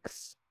everything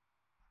links.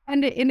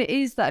 And it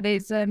is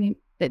the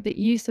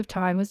use of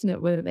time, isn't it,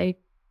 really?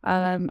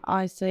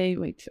 I see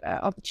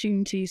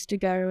opportunities to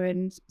go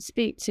and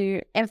speak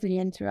to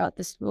everyone throughout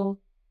the school,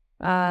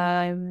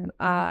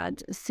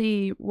 and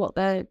see what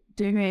they're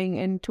doing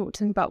and talk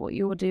to them about what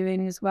you're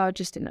doing as well,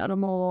 just on a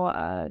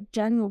more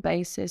general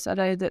basis. I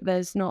know that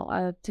there's not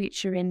a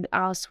teacher in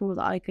our school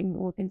that I can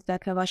walk into their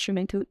classroom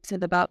and talk to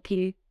them about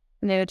PE,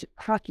 and they would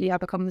happily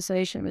have a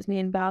conversation with me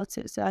about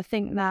it. So I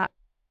think that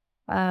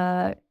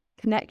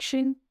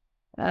connection,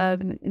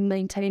 and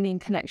maintaining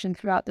connection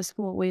throughout the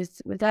school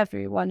with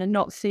everyone, and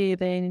not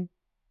feeling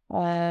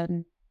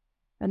and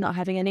not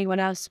having anyone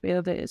else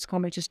feel that it's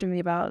kind of just only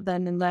about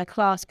them in their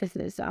class because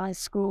it's our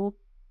school.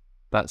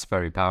 That's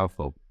very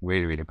powerful,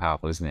 really, really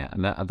powerful, isn't it?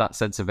 And that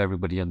sense of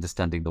everybody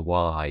understanding the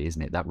why,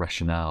 isn't it? That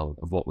rationale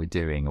of what we're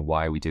doing and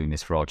why are we doing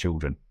this for our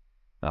children,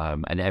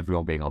 and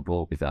everyone being on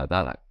board with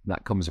that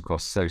comes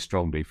across so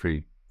strongly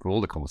through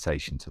all the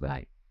conversation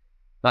today.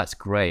 That's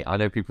great. I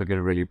know people are going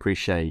to really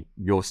appreciate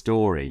your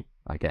story,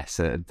 I guess,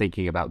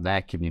 thinking about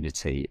their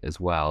community as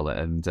well,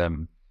 and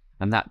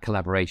that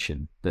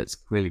collaboration that's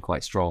really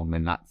quite strong,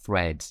 and that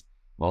thread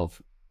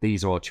of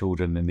these are our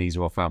children and these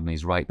are our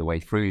families right the way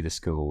through the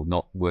school,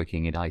 not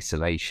working in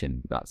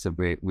isolation. That's a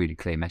really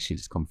clear message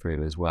that's come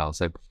through as well.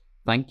 So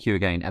thank you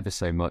again ever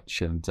so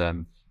much. And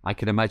I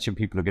can imagine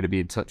people are going to be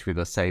in touch with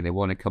us saying they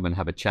want to come and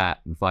have a chat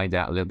and find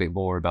out a little bit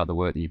more about the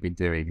work that you've been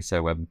doing.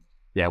 So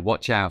yeah,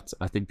 watch out.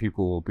 I think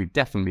people will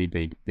definitely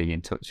be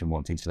in touch and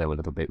wanting to know a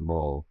little bit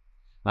more.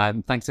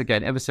 Thanks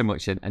again ever so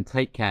much, and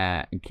take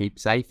care and keep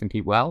safe and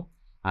keep well,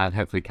 and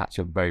hopefully catch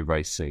up very,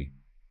 very soon.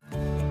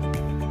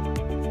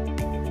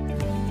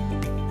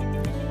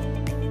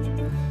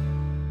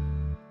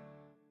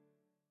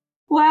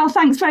 Well,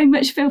 thanks very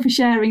much, Phil, for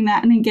sharing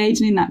that and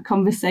engaging in that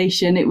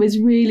conversation. It was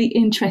really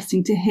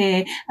interesting to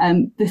hear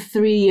the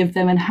three of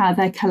them and how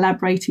they're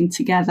collaborating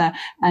together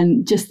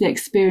and just the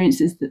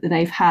experiences that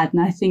they've had.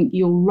 And I think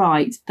you're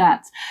right,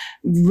 that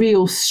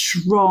real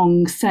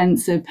strong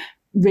sense of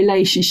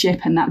relationship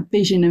and that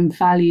vision and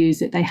values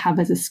that they have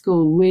as a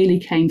school really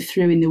came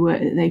through in the work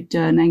that they've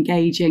done,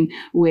 engaging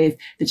with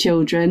the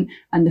children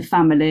and the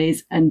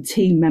families and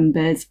team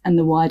members and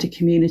the wider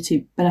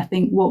community. But I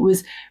think what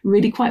was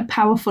really quite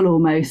powerful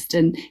almost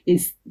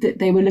is that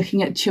they were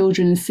looking at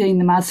children and seeing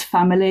them as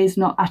families,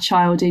 not a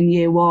child in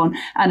year 1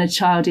 and a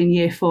child in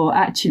year 4,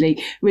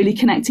 actually really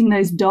connecting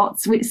those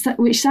dots,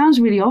 which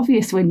sounds really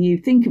obvious when you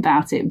think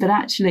about it. But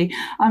actually,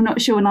 I'm not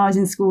sure when I was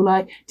in school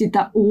I did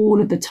that all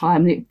of the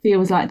time. It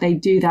feels like they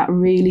do that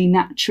really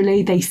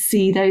naturally. They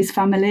see those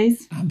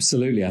families.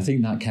 Absolutely. I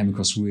think that came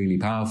across really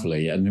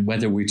powerfully. And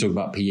whether we talk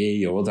about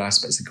PE or other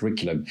aspects of the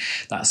curriculum,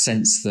 that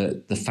sense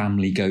that the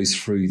family goes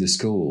through the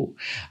school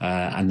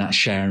and that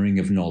sharing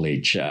of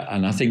knowledge.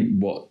 And I think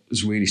what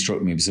has really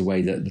struck me was the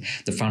way that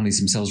the families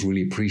themselves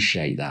really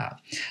appreciate that.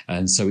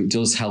 And so it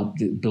does help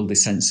build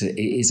this sense that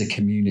it is a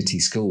community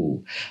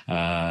school,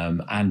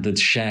 and the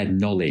shared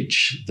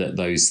knowledge that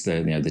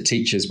the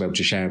teachers were able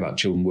to share about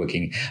children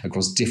working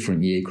across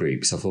different year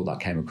groups. I thought that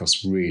came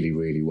across really,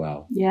 really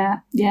well. Yeah.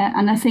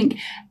 And I think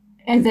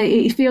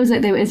it feels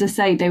like they were, as I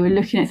say, they were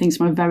looking at things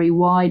from a very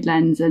wide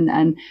lens,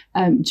 and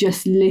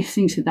just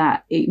listening to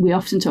that. We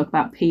often talk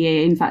about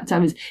PE. In fact, I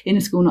was in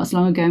a school not so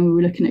long ago and we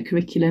were looking at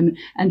curriculum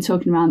and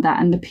talking around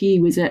that, and the PE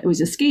was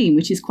a scheme,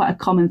 which is quite a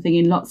common thing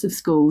in lots of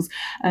schools.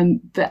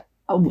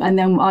 And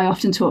then I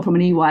often talk from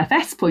an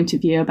EYFS point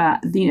of view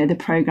about, the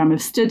programme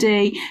of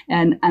study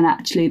and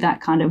actually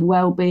that kind of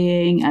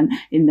well-being and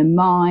in the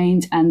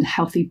mind and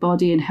healthy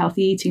body and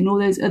healthy eating and all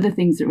those other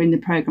things that are in the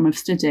programme of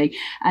study.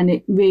 And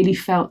it really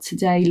felt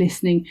today,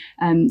 listening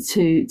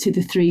to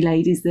the three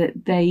ladies,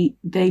 that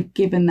they've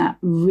given that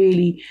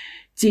really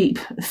deep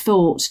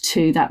thought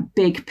to that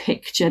big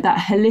picture, that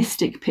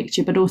holistic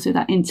picture, but also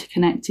that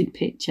interconnected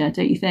picture,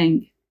 don't you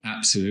think?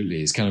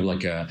 Absolutely. It's kind of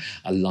like a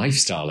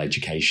lifestyle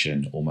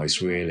education almost,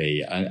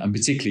 really. And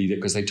particularly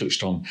because they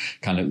touched on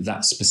kind of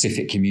that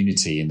specific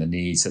community and the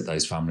needs that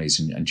those families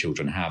and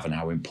children have, and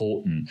how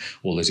important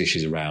all those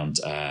issues around,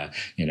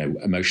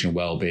 emotional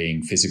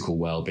well-being, physical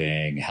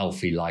well-being,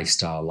 healthy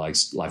lifestyle,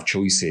 life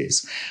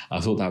choices.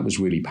 I thought that was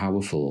really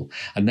powerful.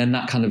 And then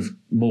that kind of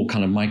more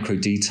kind of micro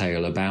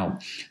detail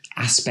about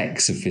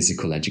aspects of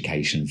physical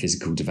education,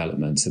 physical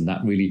development, and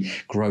that really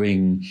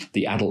growing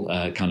the adult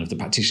kind of the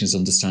practitioner's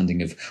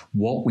understanding of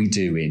what we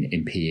do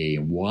in PE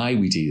and why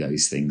we do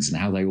those things and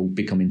how they all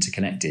become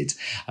interconnected.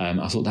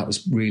 I thought that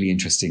was really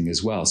interesting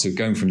as well. So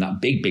going from that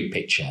big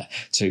picture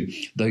to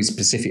those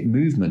specific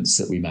movements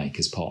that we make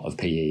as part of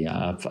PE,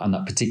 I found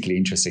that particularly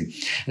interesting,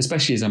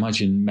 especially as I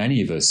imagine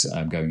many of us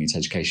going into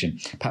education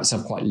perhaps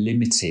have quite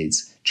limited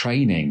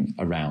training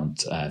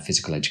around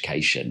physical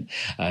education.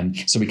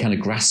 So we kind of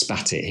grasp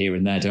at it here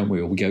and there, don't we?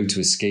 Or we go to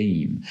a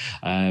scheme.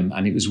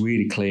 And it was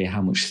really clear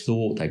how much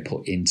thought they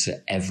put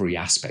into every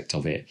aspect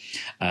of it,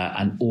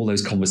 and all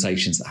those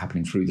conversations that are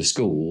happening through the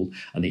school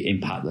and the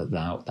impact that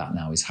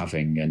now is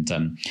having.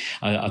 And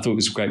I thought it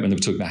was great when they were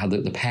talking about how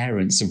the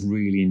parents have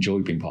really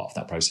enjoyed being part of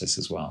that process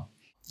as well.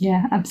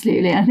 Yeah,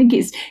 absolutely. I think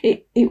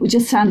it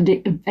just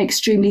sounded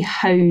extremely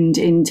honed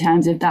in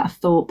terms of that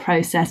thought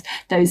process,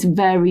 those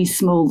very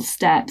small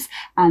steps.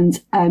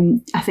 And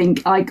I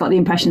think I got the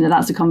impression that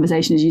that's a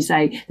conversation, as you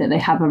say, that they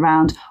have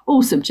around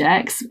all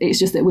subjects. It's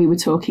just that we were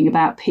talking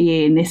about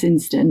PE in this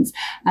instance.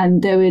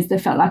 And there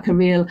felt like a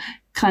real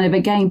kind of,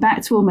 again,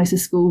 back to almost a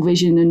school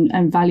vision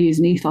and values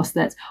and ethos,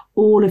 that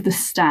all of the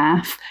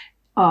staff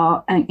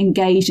are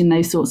engaged in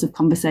those sorts of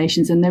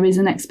conversations, and there is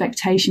an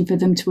expectation for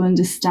them to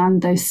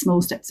understand those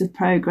small steps of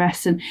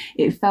progress. And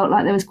it felt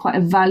like there was quite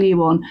a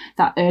value on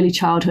that early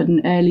childhood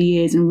and early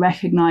years, and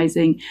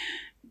recognising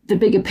the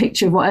bigger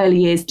picture of what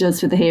early years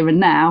does for the here and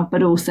now,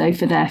 but also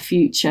for their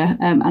future.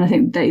 And I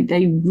think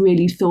they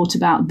really thought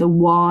about the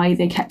why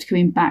they kept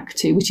coming back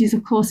to, which is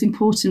of course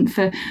important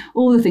for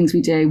all the things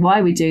we do. Why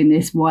are we doing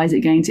this? Why is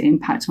it going to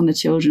impact on the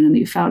children? And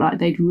it felt like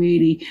they'd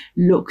really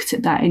looked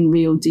at that in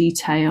real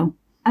detail.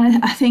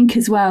 And I think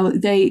as well,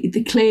 they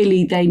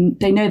clearly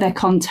know their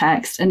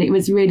context, and it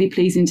was really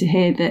pleasing to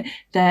hear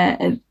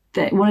that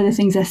one of the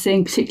things they're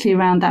seeing, particularly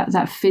around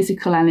that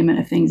physical element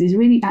of things, is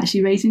really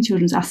actually raising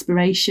children's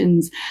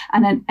aspirations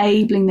and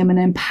enabling them and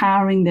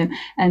empowering them,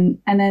 and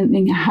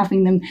then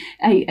having them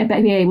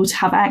be able to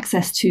have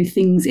access to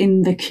things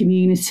in the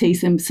community,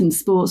 some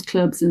sports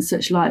clubs and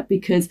such like,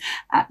 because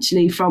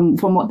actually from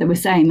what they were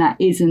saying, that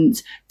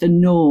isn't the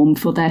norm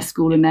for their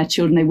school and their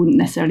children. They wouldn't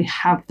necessarily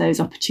have those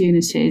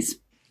opportunities.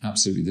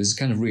 Absolutely. There's a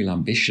kind of real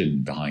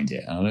ambition behind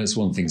it. And I know it's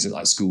one of the things that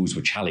like schools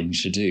were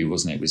challenged to do,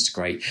 wasn't it? It was to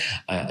create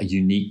a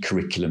unique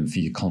curriculum for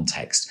your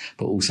context,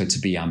 but also to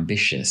be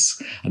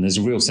ambitious. And there's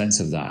a real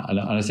sense of that. And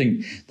I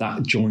think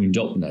that joined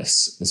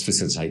upness has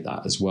facilitate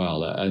that as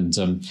well. And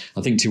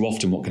I think too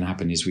often what can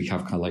happen is we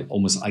have kind of like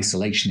almost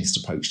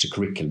isolationist approach to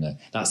curriculum.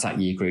 That's that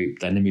year group.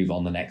 Then they move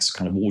on the next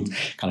kind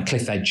of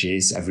cliff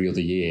edges every other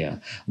year.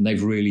 And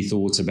they've really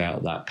thought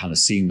about that kind of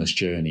seamless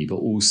journey, but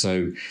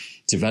also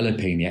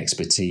developing the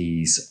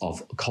expertise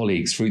of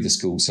colleagues through the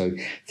school. So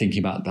thinking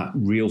about that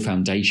real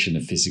foundation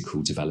of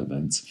physical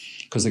development,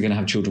 because they're going to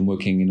have children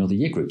working in other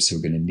year groups who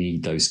are going to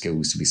need those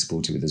skills to be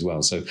supported with as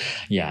well. So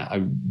yeah,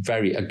 a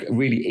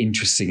really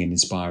interesting and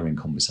inspiring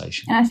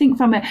conversation. And I think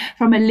from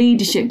a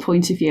leadership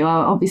point of view, I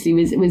obviously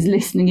was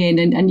listening in,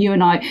 and you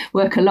and I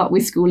work a lot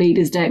with school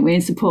leaders, don't we,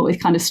 and support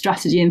with kind of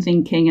strategy and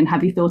thinking and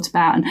have you thought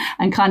about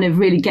and kind of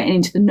really getting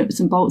into the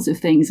nuts and bolts of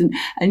things. And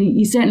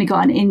you certainly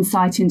got an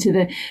insight into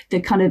the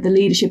kind of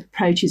the leadership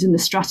approaches and the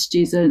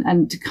strategies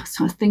and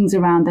things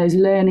around those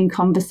learning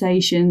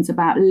conversations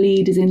about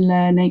leaders in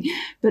learning.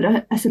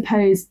 But I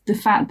suppose the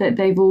fact that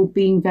they've all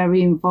been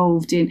very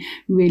involved in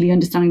really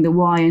understanding the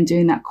why and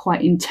doing that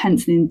quite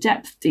intense and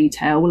in-depth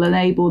detail will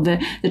enable the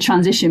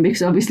transition,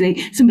 because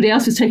obviously somebody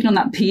else was taking on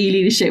that PE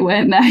leadership,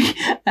 weren't they?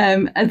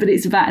 But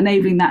it's about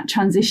enabling that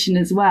transition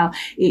as well.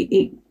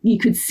 You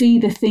could see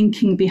the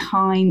thinking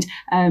behind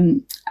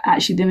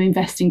actually them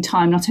investing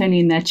time not only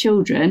in their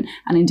children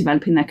and in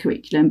developing their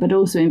curriculum, but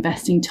also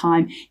investing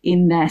time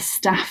in their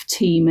staff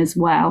team as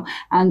well.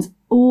 And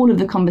all of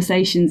the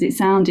conversations, it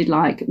sounded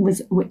like,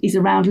 is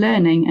around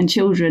learning and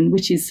children,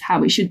 which is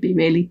how it should be,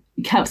 really.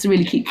 It helps to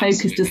really keep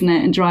focused, doesn't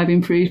it, and drive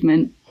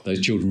improvement.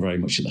 Those children very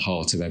much at the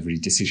heart of every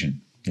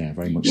decision. Yeah,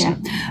 very much so.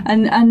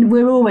 And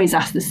we're always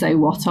asked the so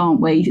what, aren't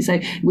we? So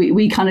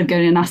we kind of go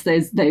in and ask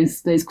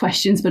those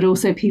questions, but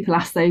also people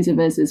ask those of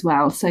us as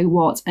well. So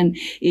what? And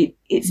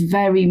it's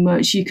very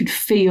much, you could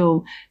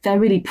feel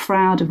they're really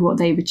proud of what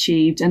they've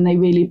achieved and they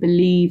really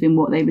believe in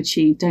what they've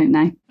achieved, don't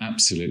they?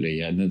 Absolutely.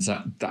 And there's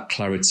that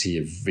clarity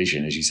of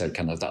vision, as you said,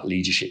 kind of that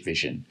leadership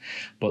vision,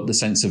 but the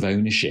sense of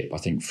ownership, I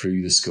think,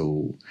 through the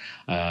school,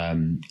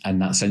 and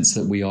that sense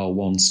that we are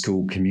one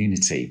school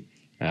community.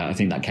 I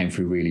think that came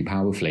through really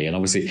powerfully. And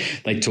obviously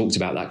they talked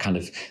about that kind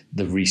of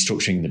the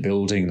restructuring the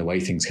building, the way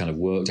things kind of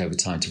worked over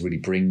time to really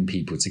bring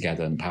people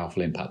together and the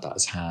powerful impact that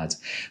has had.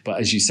 But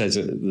as you said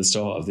at the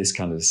start of this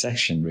kind of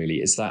session, really,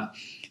 it's that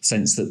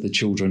sense that the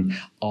children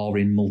are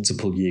in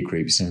multiple year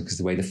groups, because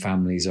the way the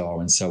families are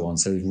and so on.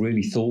 So they've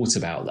really thought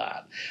about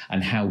that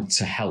and how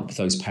to help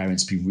those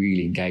parents be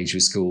really engaged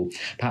with school,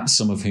 perhaps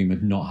some of whom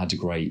have not had a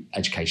great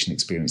education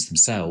experience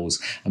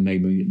themselves and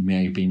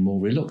may have been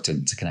more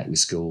reluctant to connect with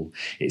school.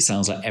 It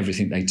sounds like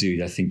everything they do,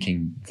 they're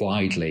thinking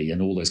widely,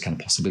 and all those kind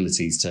of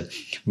possibilities to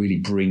really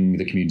bring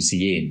the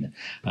community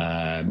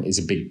in is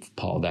a big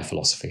part of their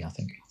philosophy, I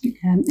think.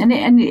 And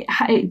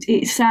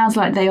it sounds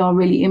like they are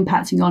really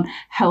impacting on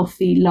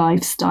healthy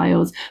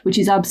lifestyles, which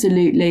is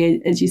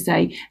absolutely, as you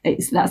say,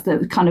 that's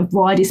the kind of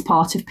widest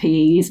part of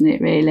PE, isn't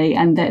it, really?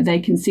 And that they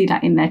can see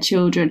that in their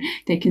children,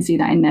 they can see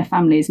that in their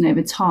families, and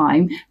over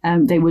time,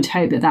 they would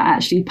hope that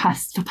actually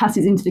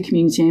passes into the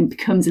community and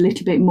becomes a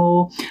little bit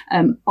more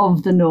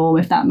of the norm,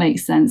 if that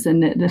makes sense,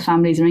 and that the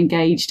families are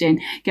engaged in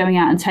going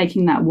out and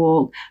taking that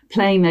walk,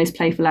 playing those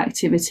playful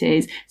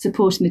activities,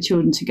 supporting the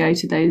children to go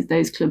to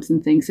those clubs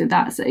and things. So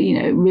that's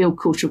a real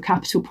cultural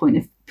capital point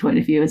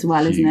of view as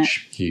well, isn't it?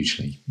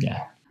 Hugely,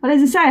 yeah. Well,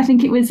 as I say, I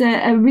think it was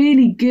a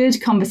really good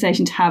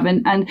conversation to have,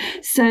 and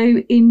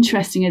so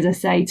interesting, as I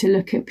say, to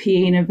look at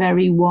PE in a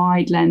very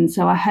wide lens.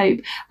 So I hope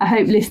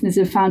listeners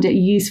have found it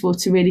useful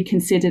to really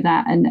consider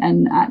that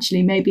and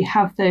actually maybe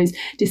have those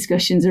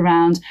discussions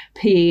around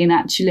PE. And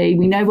actually,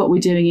 we know what we're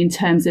doing in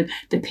terms of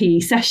the PE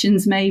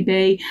sessions,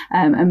 maybe,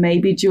 and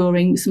maybe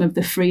during some of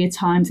the freer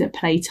times at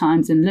play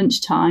times and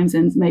lunch times,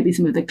 and maybe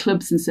some of the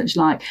clubs and such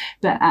like.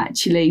 But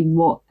actually,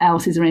 what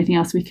else is there? Anything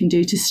else we can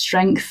do to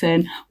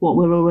strengthen what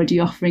we're already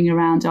offering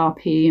around our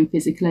PE and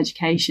physical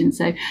education?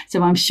 So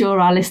I'm sure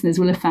our listeners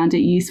will have found it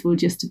useful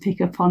just to pick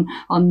up on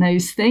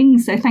those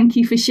things. So thank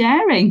you for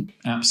sharing.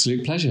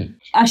 Absolute pleasure.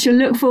 I shall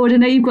look forward. I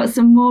know you've got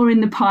some more in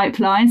the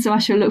pipeline, so I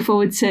shall look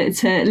forward to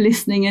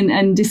listening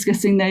and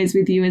discussing those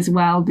with you as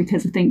well,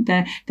 because I think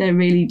they're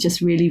really just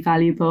really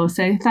valuable.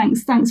 So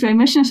thanks very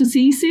much, and I shall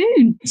see you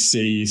soon.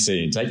 See you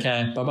soon. Take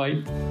care.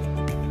 Bye-bye.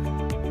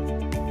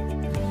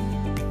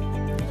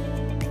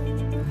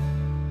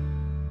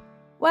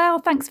 Well,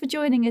 thanks for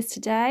joining us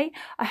today.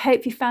 I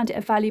hope you found it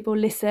a valuable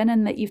listen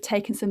and that you've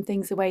taken some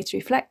things away to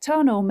reflect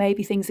on, or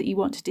maybe things that you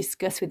want to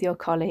discuss with your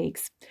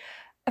colleagues.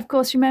 Of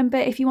course, remember,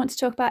 if you want to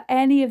talk about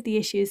any of the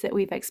issues that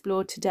we've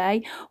explored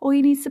today, or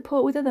you need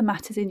support with other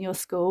matters in your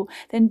school,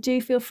 then do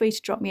feel free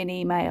to drop me an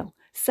email,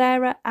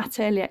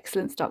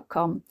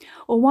 sarah@earlyexcellence.com,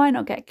 or why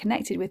not get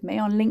connected with me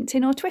on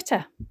LinkedIn or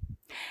Twitter.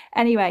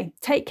 Anyway,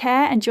 take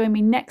care and join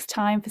me next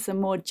time for some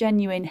more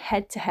genuine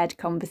head-to-head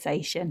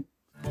conversation.